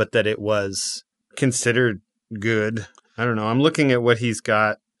Netflix, but that it was considered good. I don't know. I'm looking at what he's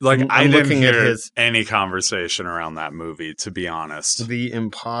got. Like, I didn't looking at hear any conversation around that movie, to be honest. The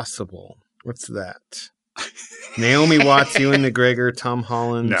Impossible. What's that? Naomi Watts, Ewan McGregor, Tom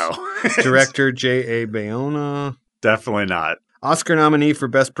Holland. No. Director J.A. Bayona. Definitely not. Oscar nominee for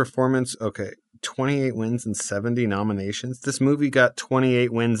Best Performance. Okay. 28 wins and 70 nominations. This movie got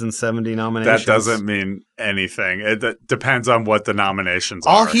 28 wins and 70 nominations. That doesn't mean anything. It depends on what the nominations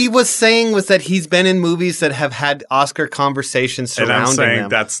are. All he was saying was that he's been in movies that have had Oscar conversations surrounding them. And I'm saying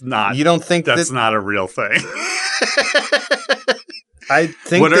that's not. You don't think that's not a real thing? I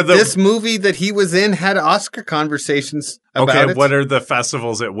think this movie that he was in had Oscar conversations about it. Okay, what are the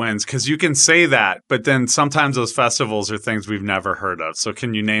festivals it wins? Because you can say that, but then sometimes those festivals are things we've never heard of. So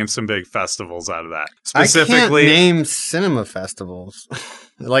can you name some big festivals out of that? Specifically, I can't name cinema festivals.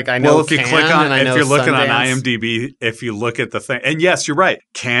 Like I know, well, if you click on, if you're looking Sundance. on IMDb, if you look at the thing, and yes, you're right,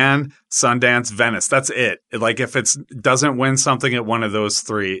 Cannes, Sundance, Venice, that's it. Like if it doesn't win something at one of those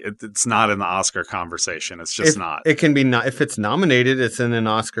three, it's not in the Oscar conversation. It's just not. It can be not if it's nominated, it's in an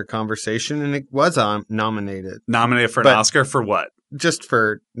Oscar conversation, and it was nominated. Nominated for an Oscar for what? Just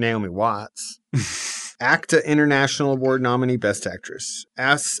for Naomi Watts. ACTA International Award nominee, Best Actress.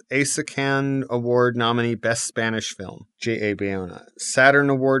 ASACAN Award nominee, Best Spanish Film, J.A. Bayona. Saturn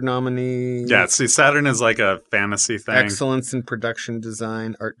Award nominee. Yeah, see, Saturn is like a fantasy thing. Excellence in Production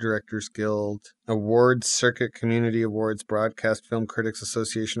Design, Art Directors Guild. Awards, Circuit Community Awards, Broadcast Film Critics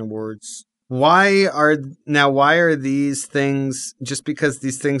Association Awards. Why are these things, just because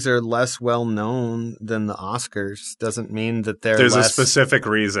these things are less well known than the Oscars doesn't mean that there's a specific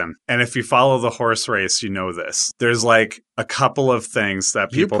reason. And if you follow the horse race, you know this. There's like a couple of things that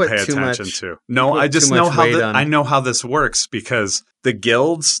people pay attention to. No, I just know I know how this works because the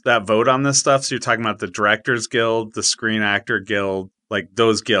guilds that vote on this stuff, so you're talking about the Directors Guild, the Screen Actor Guild, like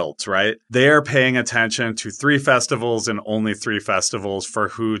those guilds, right? They are paying attention to 3 festivals and only 3 festivals for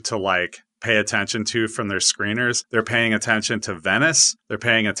who to like pay attention to from their screeners. They're paying attention to Venice, they're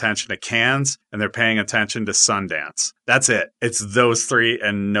paying attention to Cannes, and they're paying attention to Sundance. That's it. It's those 3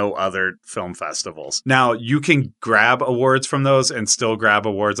 and no other film festivals. Now, you can grab awards from those and still grab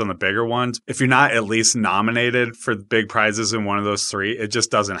awards on the bigger ones. If you're not at least nominated for big prizes in one of those 3, it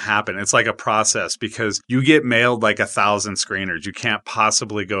just doesn't happen. It's like a process because you get mailed like 1,000 screeners. You can't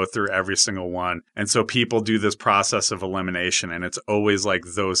possibly go through every single one. And so people do this process of elimination, and it's always like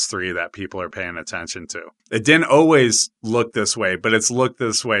those 3 that people are paying attention to. It didn't always look this way, but it's looked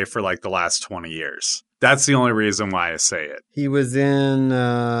this way for like the last 20 years. That's the only reason why I say it. He was in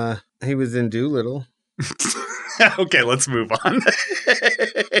Doolittle. Okay, let's move on.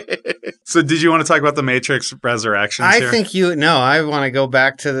 So did you want to talk about the Matrix Resurrections I here? think I want to go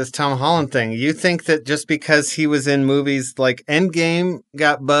back to this Tom Holland thing. You think that just because he was in movies like Endgame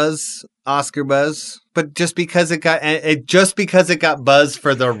got buzz, Oscar buzz, but just because it got buzz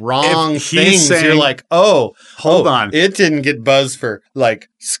for the wrong If he's things, saying- you're like, Hold on. it didn't get buzz for like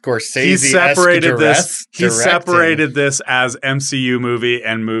Scorsese. He separated this. He separated this as MCU movie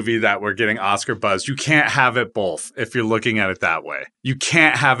and movie that we're getting Oscar buzz. You can't have it both if you're looking at it that way. You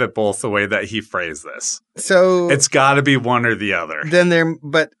can't have it both the way that he phrased this. So It's got to be one or the other.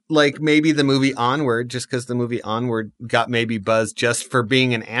 but like maybe the movie Onward, just because the movie Onward got maybe buzz just for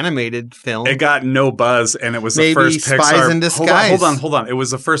being an animated film. It got no buzz, and it was Maybe the first Spies Pixar. in Disguise. Hold on. It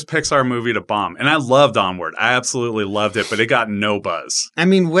was the first Pixar movie to bomb, and I loved Onward. I absolutely loved it, but it got no buzz. I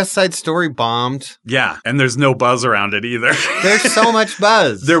mean, West Side Story bombed. Yeah, and there's no buzz around it either. There's so much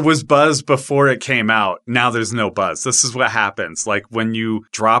buzz. There was buzz before it came out. Now there's no buzz. This is what happens. Like when you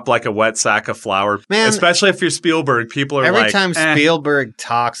drop like a wet sack of flour, Man, especially if you're Spielberg, people are Every like, time eh. Spielberg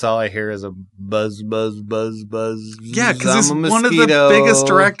talks, all I hear is a buzz, buzz, buzz, buzz. Yeah, because he's I'm a one of the mosquito. biggest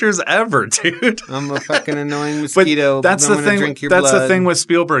directors ever, dude. I'm a fucking annoying But mosquito. that's I'm the gonna thing. drink your That's blood. the thing with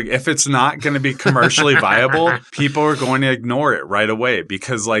Spielberg. If it's not going to be commercially viable, people are going to ignore it right away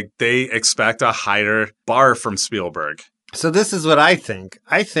because, like, they expect a higher bar from Spielberg. So this is what I think.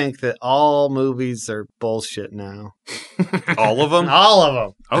 I think that all movies are bullshit now. All of them. All of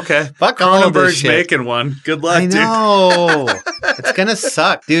them. Okay, Fuck all of this Cronenberg's shit. making one. Good luck, I dude. know. It's gonna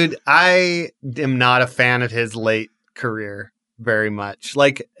suck, dude. I am not a fan of his late career very much.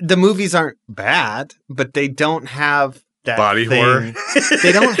 Like the movies aren't bad, but they don't have that Body thing. horror.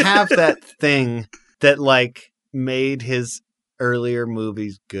 They don't have that thing that like made his earlier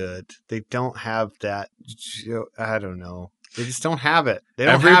movies good. They don't have that. I don't know. They just don't have it. They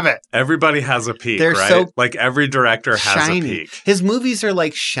don't have it. Everybody has a peak, They're right? so Like every director has Shiny. a peak. His movies are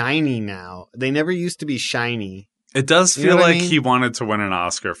like shiny now. They never used to be shiny. It does You know feel what I like mean? he wanted to win an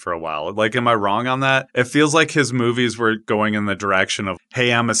Oscar for a while. Like, am I wrong on that? It feels like his movies were going in the direction of,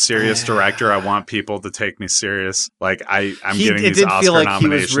 hey, I'm a serious director. I want people to take me serious. Like, I'm getting It these did Oscar feel like he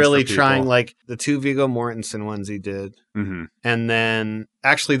nominations was really for people. trying, like the 2 Viggo Mortensen ones he did, Mhm. and then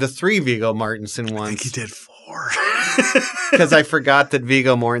actually the 3 Viggo Mortensen I think ones. he did 4. Because I forgot that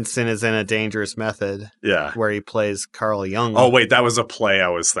Viggo Mortensen is in A Dangerous Method, Yeah. where he plays Carl Jung. Oh, wait, that was a play I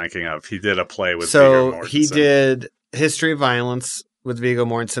was thinking of. He did a play with so Viggo Mortensen. he did History of Violence with Viggo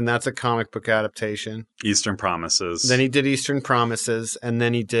Mortensen. That's a comic book adaptation. Eastern Promises. Then he did Eastern Promises, and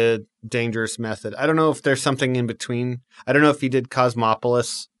then he did Dangerous Method. I don't know if there's something in between. I don't know if he did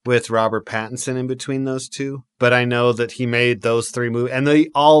Cosmopolis with Robert Pattinson in between those two, but I know that he made those 3 movies, and they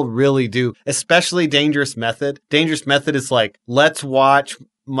all really do, especially Dangerous Method. Dangerous Method is like, let's watch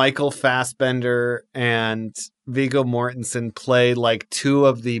Michael Fassbender and Viggo Mortensen play like 2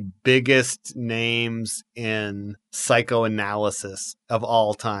 of the biggest names in psychoanalysis of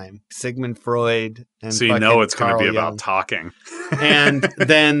all time. Sigmund Freud and so you fucking know it's going to Carl be about Jung. talking. And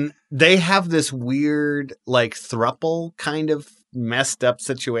then they have this weird like throuple kind of messed up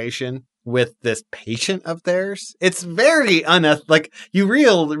situation with this patient of theirs. It's very unethical. Like you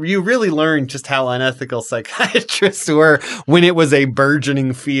really learn just how unethical psychiatrists were when it was a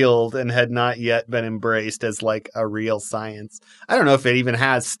burgeoning field and had not yet been embraced as like a real science. I don't know if it even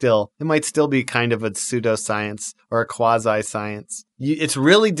has still. It might still be kind of a pseudoscience or a quasi-science. It's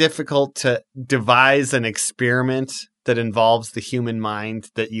really difficult to devise an experiment that involves the human mind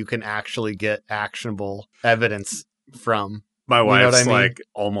that you can actually get actionable evidence from. My You know what wife's I mean? like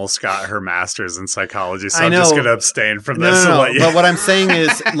almost got her master's in psychology, so I I'm just know. going to abstain from No, this. no, and no. let you- But what I'm saying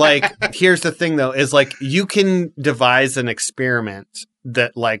is, like, here's the thing, though, is like you can devise an experiment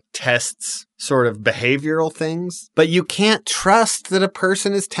that like tests sort of behavioral things, but you can't trust that a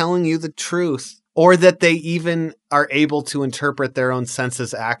person is telling you the truth or that they even are able to interpret their own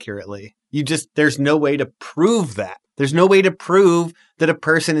senses accurately. There's no way to prove that. There's no way to prove that a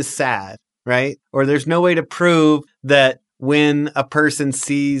person is sad, right? Or there's no way to prove that when a person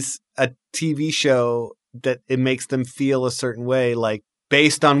sees a TV show that it makes them feel a certain way, like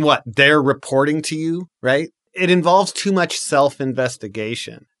based on what they're reporting to you, right? It involves too much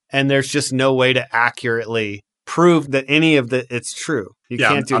self-investigation. And there's just no way to accurately prove that any of it's true. You Yeah,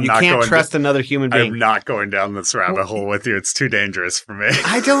 can't do I'm You not can't going trust another human being. I'm not going down this rabbit hole with you. It's too dangerous for me.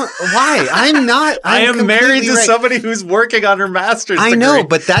 I don't. Why? I'm not. I I'm am married completely to right. somebody who's working on her master's I degree. know,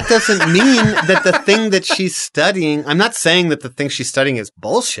 but that doesn't mean that the thing that she's studying, I'm not saying that the thing she's studying is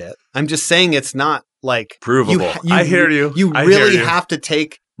bullshit. I'm just saying it's not like Provable. I hear you. You I really hear you. have to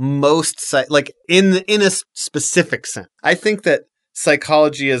take most like in a specific sense. I think that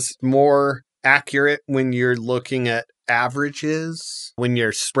psychology is more accurate when you're looking at averages. When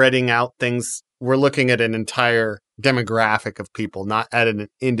you're spreading out things, we're looking at an entire demographic of people, not at an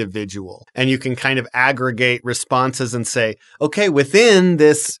individual. And you can kind of aggregate responses and say, okay, within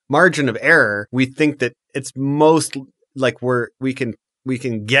this margin of error, we think that it's most like we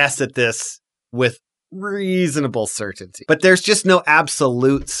can guess at this with reasonable certainty. But there's just no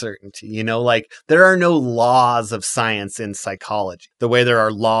absolute certainty, you know, like there are no laws of science in psychology, the way there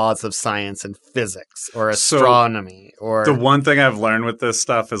are laws of science in physics or astronomy or the one thing I've learned with this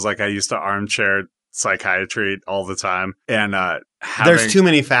stuff is like I used to armchair psychiatry all the time, and there's too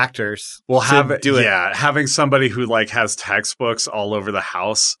many factors. Having somebody who like has textbooks all over the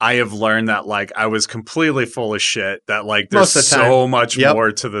house, I have learned that like I was completely full of shit, that like there's so much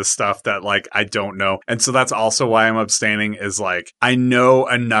more to this stuff that like I don't know. And so that's also why I'm abstaining, is like I know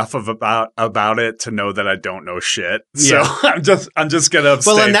enough about it to know that I don't know shit. So I'm just gonna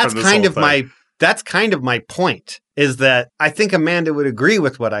abstain. Well, and that's from this kind whole of thing. That's kind of my point, is that I think Amanda would agree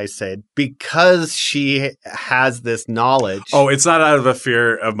with what I said because she has this knowledge. Oh, it's not out of a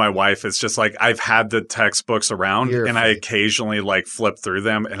fear of my wife. It's just like I've had the textbooks around and I occasionally like flip through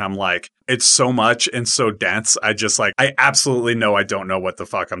them and I'm like, it's so much and so dense. I absolutely know I don't know what the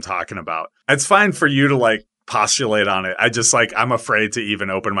fuck I'm talking about. It's fine for you to like postulate on it. I just like, I'm afraid to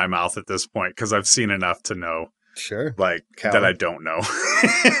even open my mouth at this point because I've seen enough to know. Sure. Like that I don't know.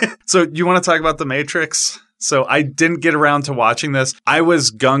 So you want to talk about The Matrix? So I didn't get around to watching this. I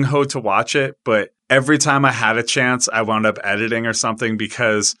was gung-ho to watch it, but every time I had a chance, I wound up editing or something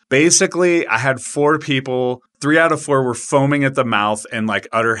because basically I had 4 people, 3 out of 4 were foaming at the mouth and like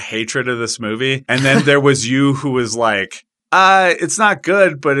utter hatred of this movie. And then there was you who was like, it's not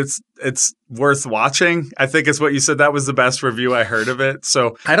good, but it's worth watching. I think it's what you said. That was the best review I heard of it.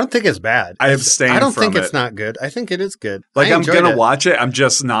 So I don't think it's bad. I abstain. I don't from think it. It's not good. I think it is good. Like I'm gonna watch it. I'm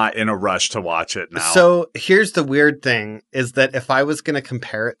just not in a rush to watch it now. So here's the weird thing: is that if I was gonna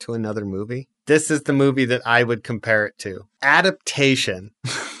compare it to another movie, this is the movie that I would compare it to. Adaptation.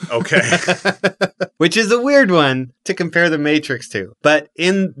 Okay. Which is a weird one to compare The Matrix to. But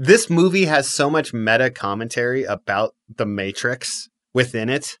in this movie has so much meta commentary about The Matrix within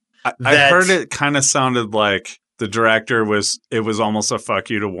it. I heard it kind of sounded like the director was almost a fuck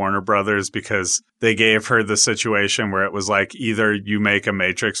you to Warner Brothers because they gave her the situation where it was like either you make a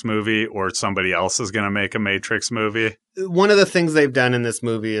Matrix movie or somebody else is going to make a Matrix movie. One of the things they've done in this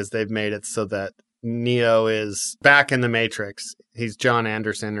movie is they've made it so that Neo is back in the Matrix. He's John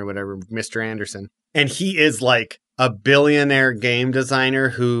Anderson or whatever, Mr. Anderson. And he is like a billionaire game designer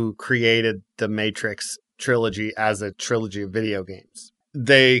who created the Matrix trilogy as a trilogy of video games.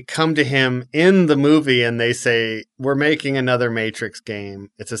 They come to him in the movie and they say, we're making another Matrix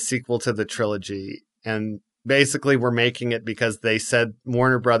game. It's a sequel to the trilogy. And basically we're making it because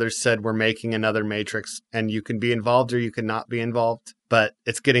Warner Brothers said we're making another Matrix and you can be involved or you can not be involved, but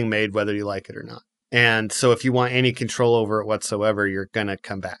it's getting made whether you like it or not. And so if you want any control over it whatsoever, you're going to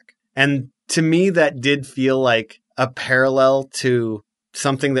come back. And to me, that did feel like a parallel to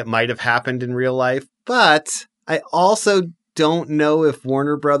something that might have happened in real life. But I also don't know if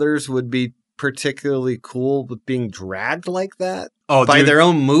Warner Brothers would be particularly cool with being dragged like that by their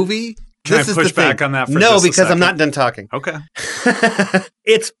own movie. Can I push back on that for No, just a because I'm second? not done talking. Okay.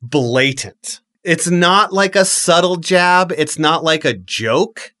 It's blatant. It's not like a subtle jab. It's not like a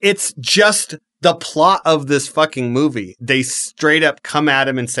joke. It's just the plot of this fucking movie. They straight up come at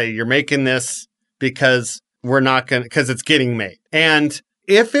him and say, you're making this because because it's getting made. And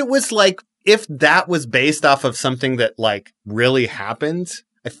if that was based off of something that like really happened,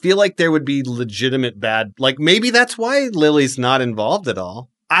 I feel like there would be legitimate bad, like maybe that's why Lily's not involved at all.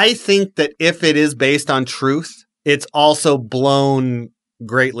 I think that if it is based on truth, it's also blown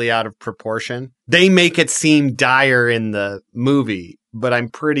greatly out of proportion. They make it seem dire in the movie, but I'm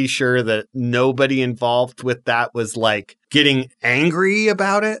pretty sure that nobody involved with that was like getting angry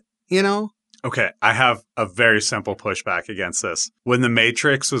about it, you know? Okay, I have a very simple pushback against this. When The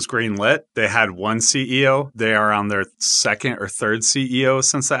Matrix was greenlit, they had one CEO. They are on their second or third CEO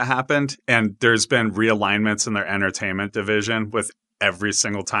since that happened. And there's been realignments in their entertainment division with every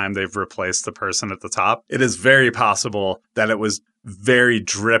single time they've replaced the person at the top. It is very possible that it was very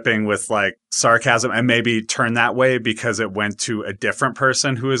dripping with like sarcasm and maybe turned that way because it went to a different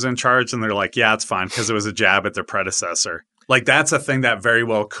person who was in charge and they're like, yeah, it's fine because it was a jab at their predecessor. Like, that's a thing that very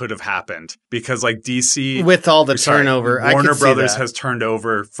well could have happened because, like, DC with all the turnover, I Warner could see Brothers that. has turned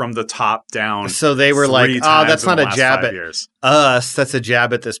over from the top down. So they were like, "Oh, that's not a jab at years. us. That's a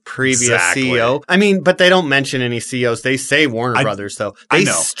jab at this previous Exactly. CEO." I mean, but they don't mention any CEOs. They say Warner Brothers, though. They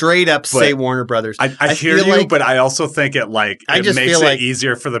know, straight up say Warner Brothers. I hear feel you, like, but I also think it just makes feel it like-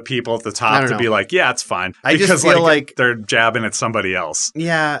 easier for the people at the I top don't to know. be like, yeah, it's fine. I just Because feel like- they're jabbing at somebody else.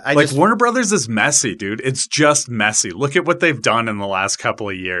 yeah, I Like just Warner Brothers is messy, dude. It's just messy. Look at what they've done in the last couple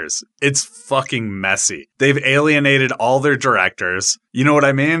of years. It's fucking messy. They've alienated all their directors. You know what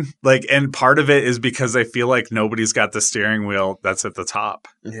I mean? Like, and part of it is because they feel like nobody's got the steering wheel that's at the top.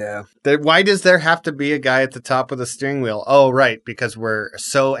 yeah. Why does there have to be a guy at the top with a steering wheel? Oh, right, because we're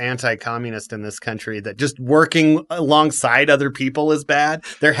so anti-communist in this country that just working alongside other people is bad.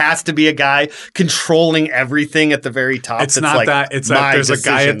 There has to be a guy controlling everything at the very top. It's that's not like, that. It's that my there's a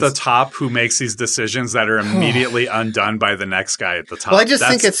guy at the decisions. top who makes these decisions that are immediately undone by the next guy at the top. Well, I just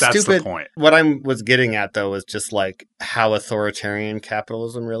think it's that's stupid. the point. What I was getting at, though, is just like how authoritarian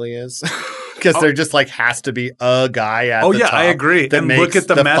capitalism really is. Because there just like has to be a guy at the top. I agree. That And makes look at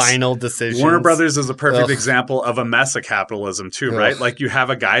the mess. final decisions. Warner Brothers is a perfect Ugh. example of a mess of capitalism too, Ugh. right? Like you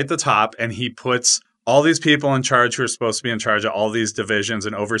have a guy at the top and he puts all these people in charge who are supposed to be in charge of all these divisions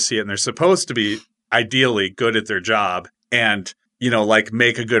and oversee it. And they're supposed to be ideally good at their job and, you know, like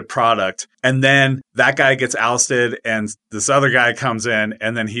make a good product. And then that guy gets ousted and this other guy comes in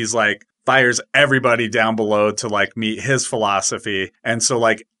and then he's like, fires everybody down below to like meet his philosophy. And so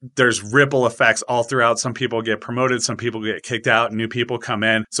like there's ripple effects all throughout. Some people get promoted, some people get kicked out, new people come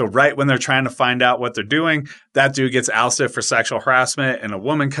in. So right when they're trying to find out what they're doing, that dude gets ousted for sexual harassment and a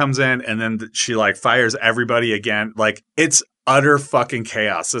woman comes in and then she like fires everybody again. Like it's utter fucking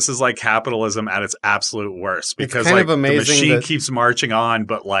chaos. This is like capitalism at its absolute worst because kind like of the amazing machine that- keeps marching on,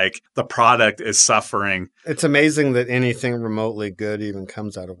 but like the product is suffering. It's amazing that anything remotely good even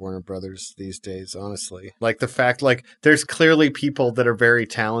comes out of Warner Brothers these days, honestly. Like the fact, like, there's clearly people that are very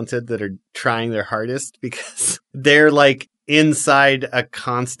talented that are trying their hardest because they're like inside a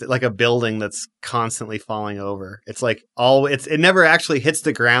constant, like a building that's constantly falling over. It's like it never actually hits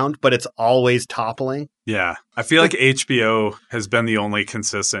the ground, but it's always toppling. Yeah. I feel like HBO has been the only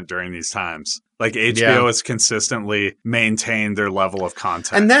consistent during these times. Like HBO Yeah. has consistently maintained their level of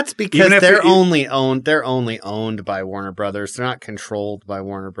content. And that's because Even if they're it- only owned by Warner Brothers. They're not controlled by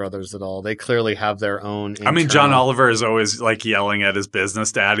Warner Brothers at all. They clearly have their own I mean, John internal- Oliver is always like yelling at his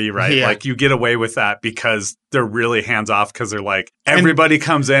business daddy, right? Yeah. Like you get away with that because they're really hands off because they're like, everybody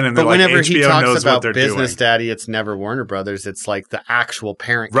comes in and they're But like, whenever he HBO talks knows what about they're Business doing. Daddy, it's never Warner Brothers. It's like the actual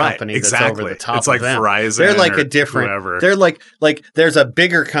parent Right, company exactly. that's over the top It's like of them. Verizon They're like or a different. whoever. They're like there's a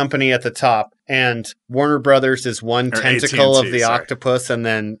bigger company at the top, and Warner Brothers is one Or tentacle of AT&T, the sorry. octopus, and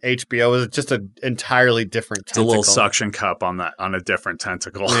then HBO is just an entirely different It's a tentacle. little suction cup on a different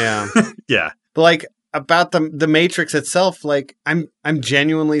tentacle. Yeah. Yeah. But like about the Matrix itself, like I'm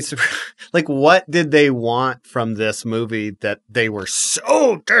genuinely surprised. Like, what did they want from this movie that they were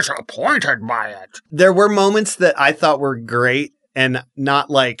so disappointed by it? There were moments that I thought were great and not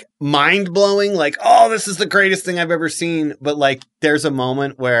like mind blowing, like, oh, this is the greatest thing I've ever seen. But like, there's a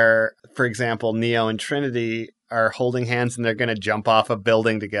moment where, for example, Neo and Trinity are holding hands and they're going to jump off a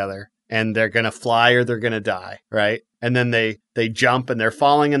building together. And they're going to fly or they're going to die, right? And then they jump and they're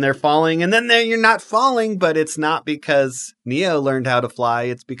falling and then you're not falling, but it's not because Neo learned how to fly.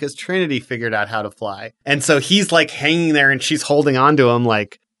 It's because Trinity figured out how to fly. And so he's like hanging there and she's holding on to him,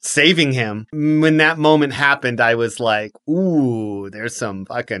 like saving him. When that moment happened, I was like, ooh, there's some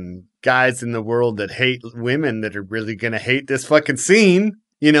fucking guys in the world that hate women that are really going to hate this fucking scene,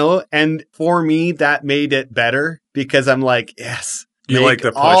 you know? And for me, that made it better because I'm like, yes. You like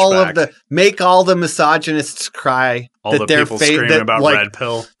the Make pushback. all the misogynists cry. All the people screaming about red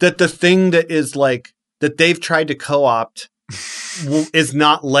pill. That the thing that is like, that they've tried to co-opt is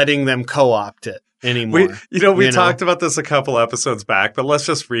not letting them co-opt it anymore. We talked about this a couple episodes back, but let's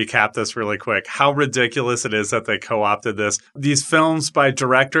just recap this really quick. How ridiculous it is that they co-opted this. These films by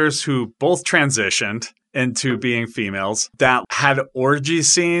directors who both transitioned into being females that had orgy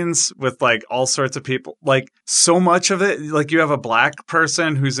scenes with like all sorts of people, like so much of it, like you have a black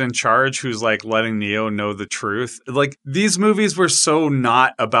person who's in charge who's like letting Neo know the truth. Like these movies were so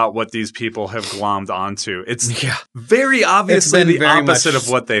not about what these people have glommed onto. It's very obviously been the very opposite much- of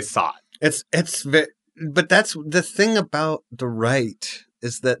what they thought. But that's the thing about the right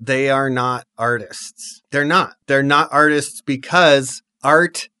is that they are not artists. They're not artists because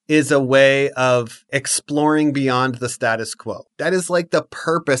art is a way of exploring beyond the status quo. That is like the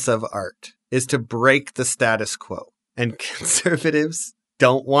purpose of art, is to break the status quo. And conservatives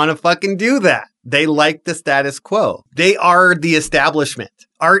don't want to fucking do that. They like the status quo. They are the establishment.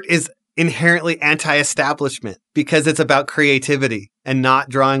 Art is inherently anti-establishment because it's about creativity and not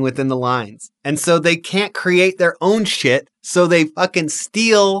drawing within the lines. And so they can't create their own shit, so they fucking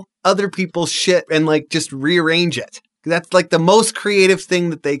steal other people's shit and like just rearrange it. That's like the most creative thing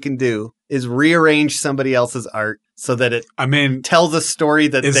that they can do is rearrange somebody else's art so that it tells a story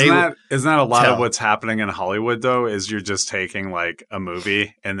that isn't that a lot tell. of what's happening in Hollywood though, is you're just taking like a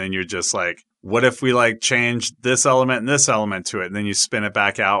movie and then you're just like, what if we like change this element and this element to it? And then you spin it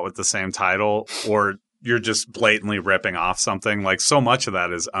back out with the same title, or you're just blatantly ripping off something. Like so much of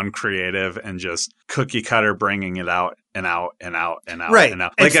that is uncreative and just cookie cutter, bringing it out and out and out and out right. and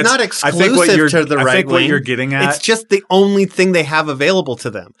out. Like it's not exclusive to the right I think wing. what you're getting at, it's just the only thing they have available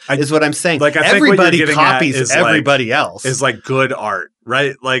to them is what I'm saying. Like I think everybody what you're copies is everybody else. Is like good art,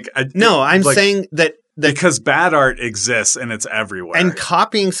 right? Like I'm saying that because bad art exists and it's everywhere. And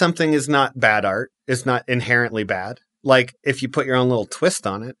copying something is not bad art. It's not inherently bad. Like if you put your own little twist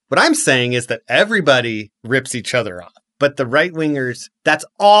on it. What I'm saying is that everybody rips each other off. But the right wingers, that's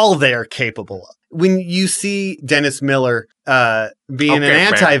all they're capable of. When you see Dennis Miller being an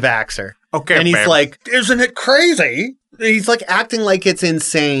anti-vaxxer, and he's like, isn't it crazy? He's like acting like it's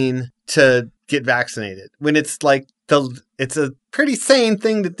insane to get vaccinated when it's like it's a pretty sane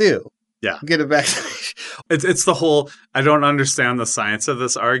thing to do. Yeah. Get a vaccination. It's the whole, I don't understand the science of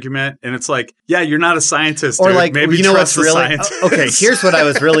this argument. And it's like, yeah, you're not a scientist. Or dude. like, maybe you know trust what's the really, scientist. okay, here's what I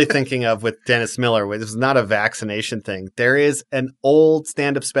was really thinking of with Dennis Miller. This is not a vaccination thing. There is an old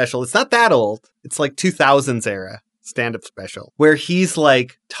stand-up special. It's not that old. It's like 2000s era stand-up special where he's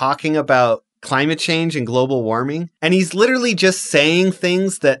like talking about climate change and global warming. And he's literally just saying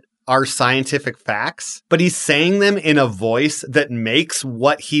things that are scientific facts, but he's saying them in a voice that makes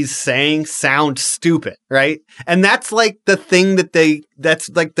what he's saying sound stupid, right? And that's like the thing that's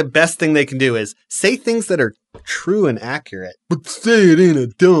like the best thing they can do is say things that are true and accurate, but say it in a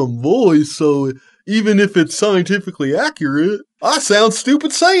dumb voice. So even if it's scientifically accurate, I sound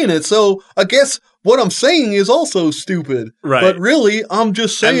stupid saying it. So I guess what I'm saying is also stupid. Right. But really, I'm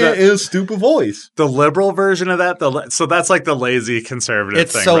just saying it in a stupid voice. The liberal version of that, so that's like the lazy conservative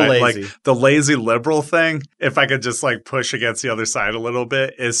thing, so right? lazy. Like the lazy liberal thing, if I could just like push against the other side a little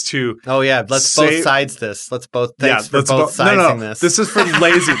bit, is to let's both sides this. Let's both thanks for both siding this. This is for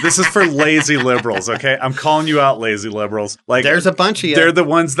lazy. This is for lazy liberals, okay? I'm calling you out, lazy liberals. Like there's a bunch of you. They're the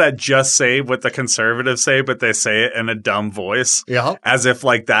ones that just say what the conservatives say, but they say it in a dumb voice. Yeah. As if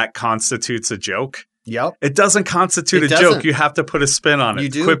like that constitutes a joke. Yep. It doesn't constitute a joke. You have to put a spin on it. You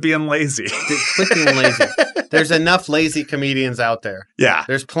do. Quit being lazy. Quit being lazy. There's enough lazy comedians out there. Yeah.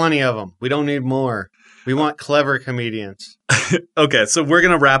 There's plenty of them. We don't need more. We want clever comedians. Okay, so we're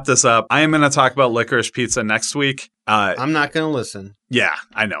going to wrap this up. I am going to talk about Licorice Pizza next week. I'm not going to listen. Yeah,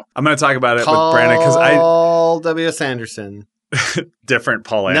 I know. I'm going to talk about it Call with Brandon because Paul W.S. Anderson. Different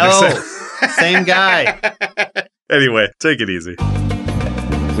Paul Anderson. No, same guy. Anyway, take it easy.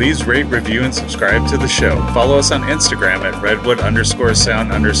 Please rate, review, and subscribe to the show. Follow us on Instagram at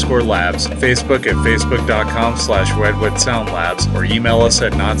redwood_sound_labs, Facebook at facebook.com/redwoodsoundlabs, or email us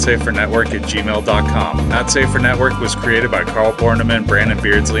at notsafernetwork@gmail.com. Not Safer Network was created by Carl Borneman, Brandon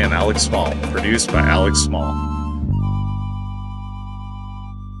Beardsley, and Alex Small. Produced by Alex Small.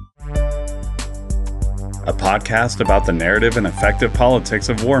 A podcast about the narrative and effective politics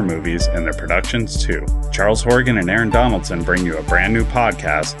of war movies and their productions too. Charles Horgan and Aaron Donaldson bring you a brand new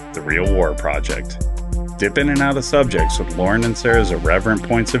podcast, The Real War Project. Dip in and out of subjects with Lauren and Sarah's irreverent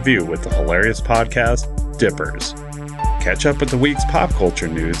points of view with the hilarious podcast, Dippers. Catch up with the week's pop culture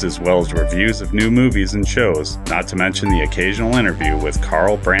news as well as reviews of new movies and shows, not to mention the occasional interview with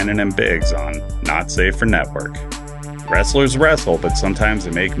Carl, Brandon, and Biggs on Not Safe for Network. Wrestlers wrestle, but sometimes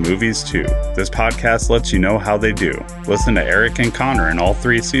they make movies too. This podcast lets you know how they do. Listen to Eric and Connor in all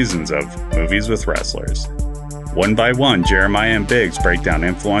 3 seasons of Movies with Wrestlers. One by one, Jeremiah and Biggs break down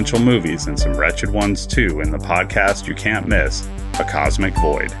influential movies and some wretched ones too in the podcast you can't miss, A Cosmic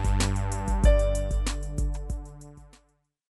Void.